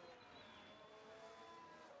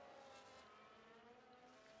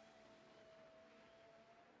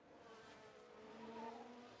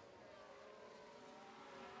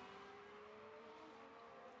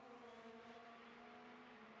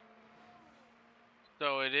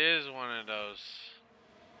 So it is one of those.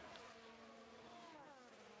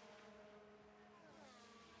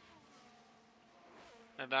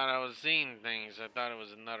 I thought I was seeing things. I thought it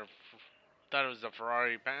was another. Thought it was a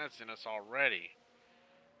Ferrari passing us already,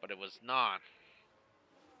 but it was not.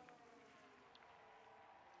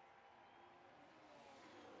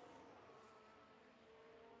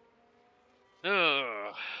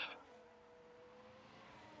 Ugh.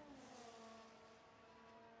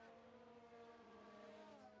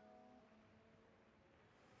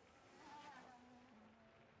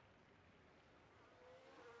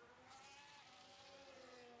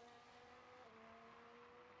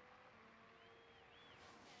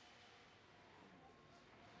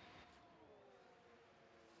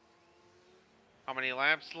 How many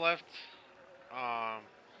laps left?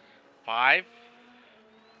 5.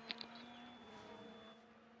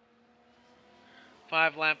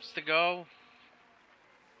 5 laps to go.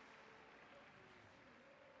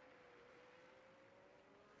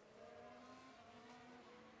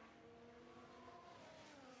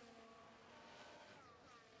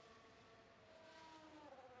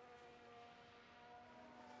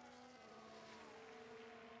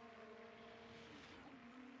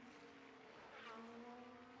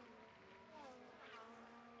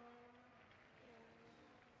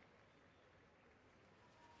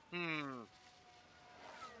 Hmm.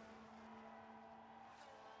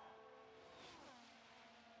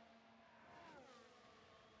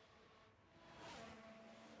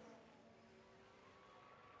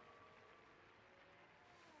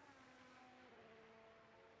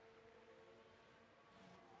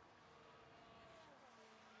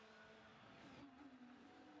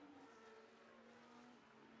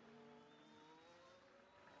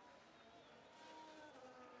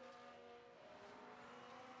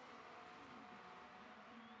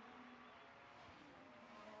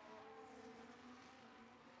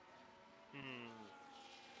 Hmm.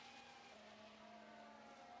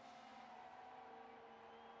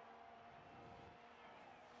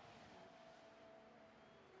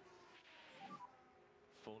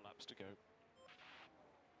 4 laps to go.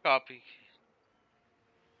 Copy.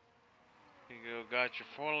 You go. Got your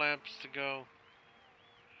 4 laps to go.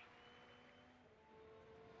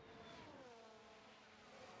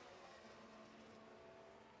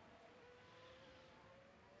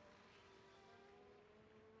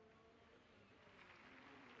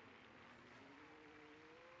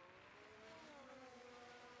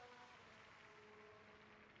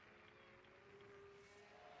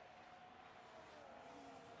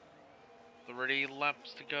 3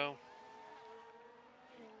 laps to go.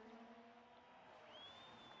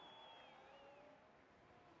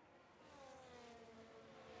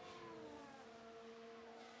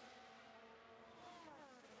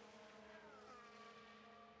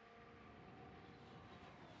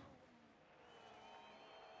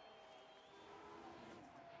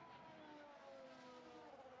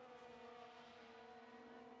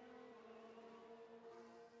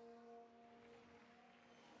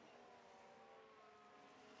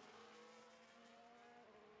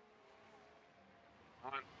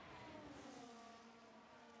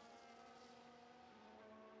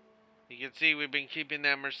 You can see we've been keeping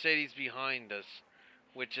that Mercedes behind us,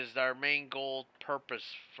 which is our main goal purpose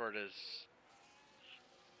for this.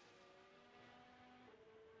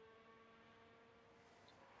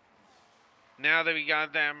 Now that we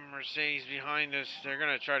got that Mercedes behind us, they're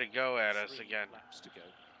going to try to go at us 3 again. laps to go.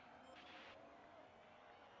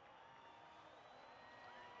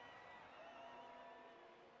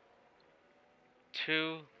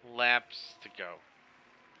 Two laps to go.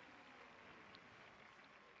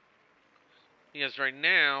 Because right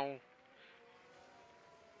now,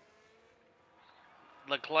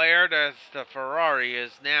 Leclerc, as the Ferrari,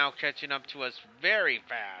 is now catching up to us very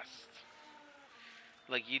fast.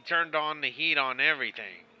 Like, he turned on the heat on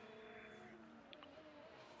everything.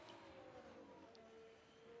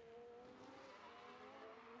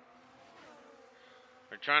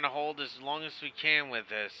 We're trying to hold as long as we can with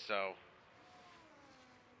this, so...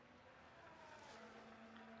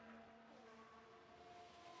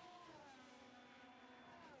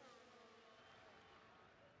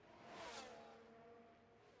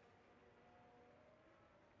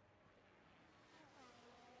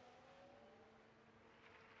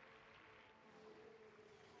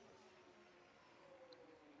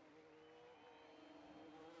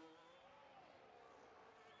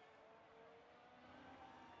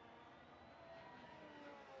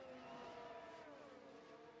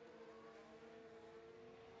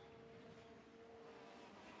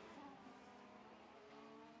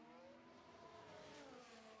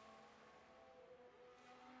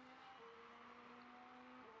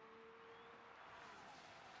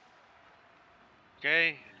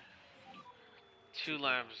 Okay. 2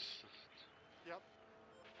 laps. Yep.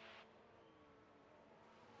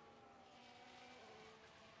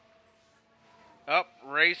 Up,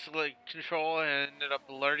 race control ended up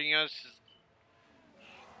alerting us.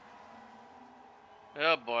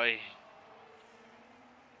 Oh boy.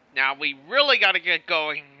 Now we really got to get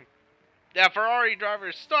going. That Ferrari driver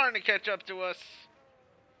is starting to catch up to us.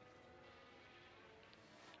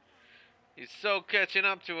 He's so catching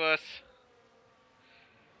up to us.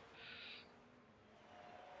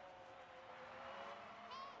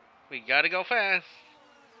 We gotta go fast.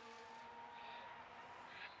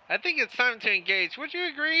 I think it's time to engage. Would you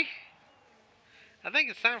agree? I think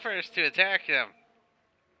it's time for us to attack them.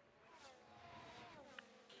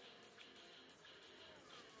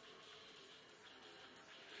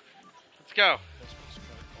 Let's go. Let's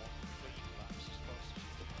concentrate on completing laps as fast as you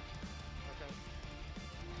can. Okay.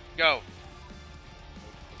 Go.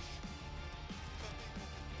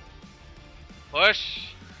 Copy.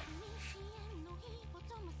 Push. 西への一歩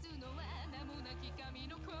ともすのは名もなき神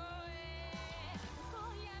の声今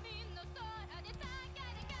夜みんな空で高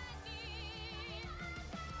らかに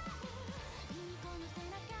この背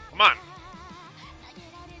中 Come on. 投げ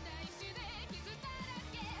られた石で傷だら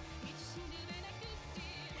け道しるべなくし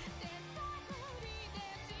手探りで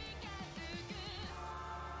近づく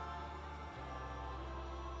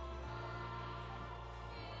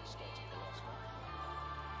Starting the last one.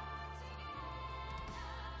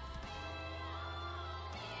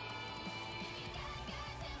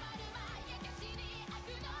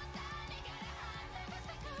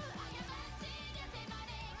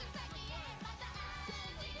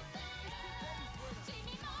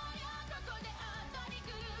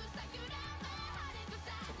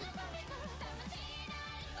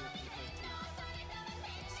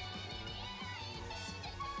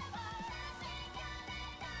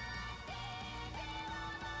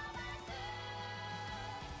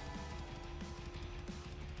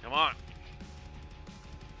 Come on.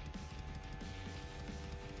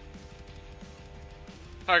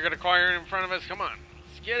 Target acquired in front of us. Come on.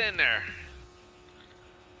 Let's get in there.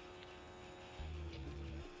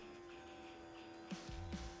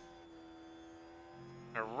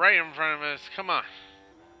 They're right in front of us. Come on.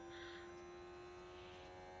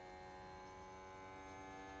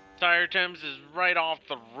 Tire Temps is right off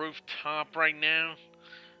the rooftop right now.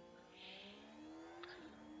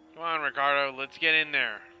 Come on, Ricardo. Let's get in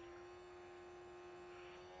there.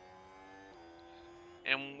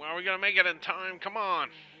 And Are we gonna make it in time? Come on.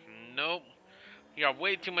 Nope. We got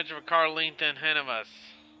way too much of a car length ahead of us.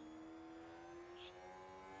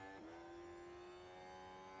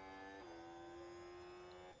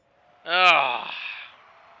 Ah.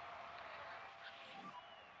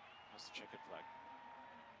 That's the checkered flag.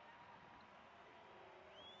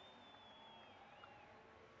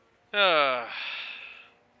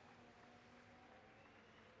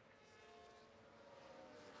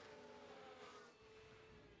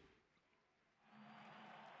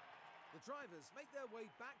 The drivers make their way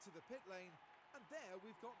back to the pit lane, and there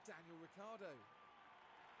we've got Daniel Ricciardo.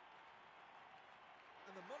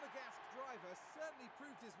 And the Monegasque driver certainly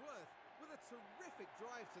proved his worth with a terrific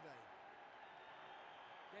drive today.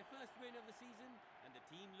 Their first win of the season, and the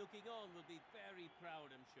team looking on will be very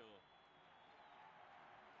proud, I'm sure.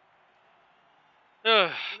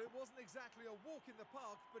 Well, it wasn't exactly a walk in the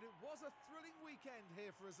park, but it was a thrilling weekend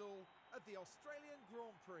here for us all at the Australian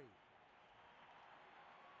Grand Prix.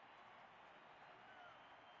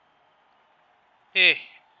 Hey.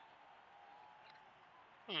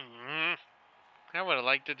 I would have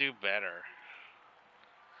liked to do better.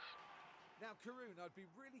 Now, Karun, I'd be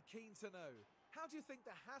really keen to know, how do you think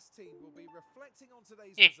the Haas team will be reflecting on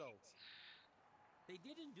today's result? They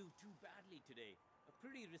didn't do too badly today. A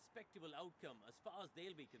pretty respectable outcome as far as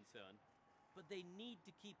they'll be concerned. But they need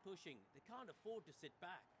to keep pushing. They can't afford to sit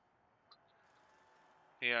back.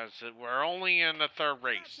 Yes, we're only in the third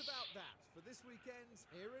race. That's about that for this weekend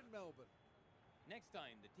here in Melbourne. Next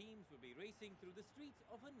time, the teams will be racing through the streets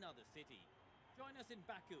of another city. Join us in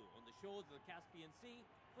Baku on the shores of the Caspian Sea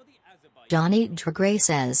for the Azerbaijan. Johnny Dragray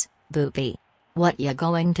says, Boopy. What ya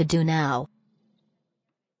going to do now?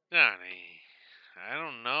 Johnny, I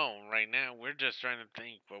don't know. Right now, we're just trying to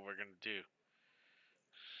think what we're going to do.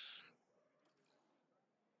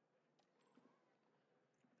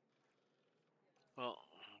 Well,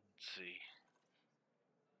 let's see.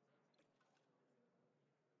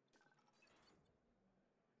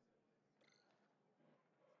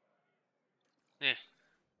 Eh.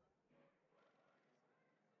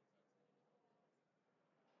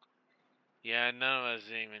 Yeah, none of us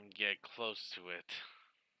even get close to it.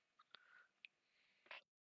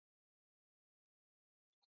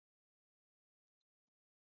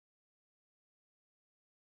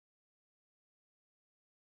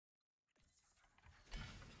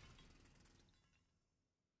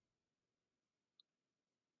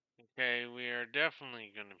 Okay, we are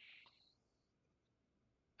definitely gonna.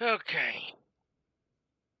 Okay.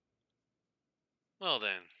 Well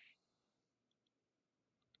then.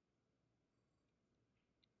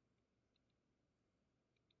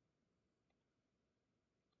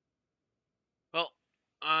 Well,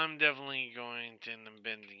 I'm definitely going to end up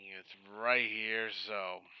bending it right here,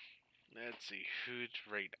 so let's see who's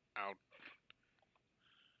right out.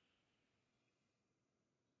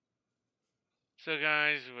 So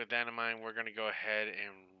guys, with that in mind, we're gonna go ahead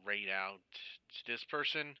and rate out this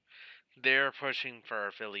person. They're pushing for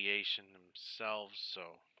affiliation themselves, so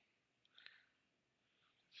let's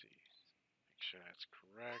see. Make sure that's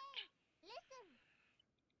correct.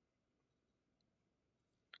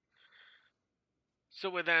 So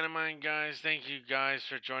with that in mind, guys, thank you guys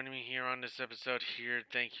for joining me here on this episode here.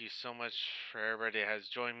 Thank you so much for everybody that has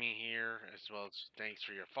joined me here, as well as thanks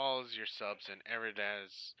for your follows, your subs, and everybody that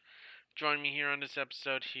has joined me here on this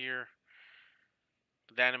episode here.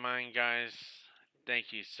 With that in mind, guys,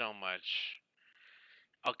 thank you so much.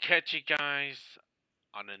 I'll catch you guys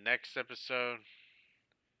on the next episode.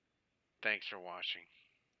 Thanks for watching.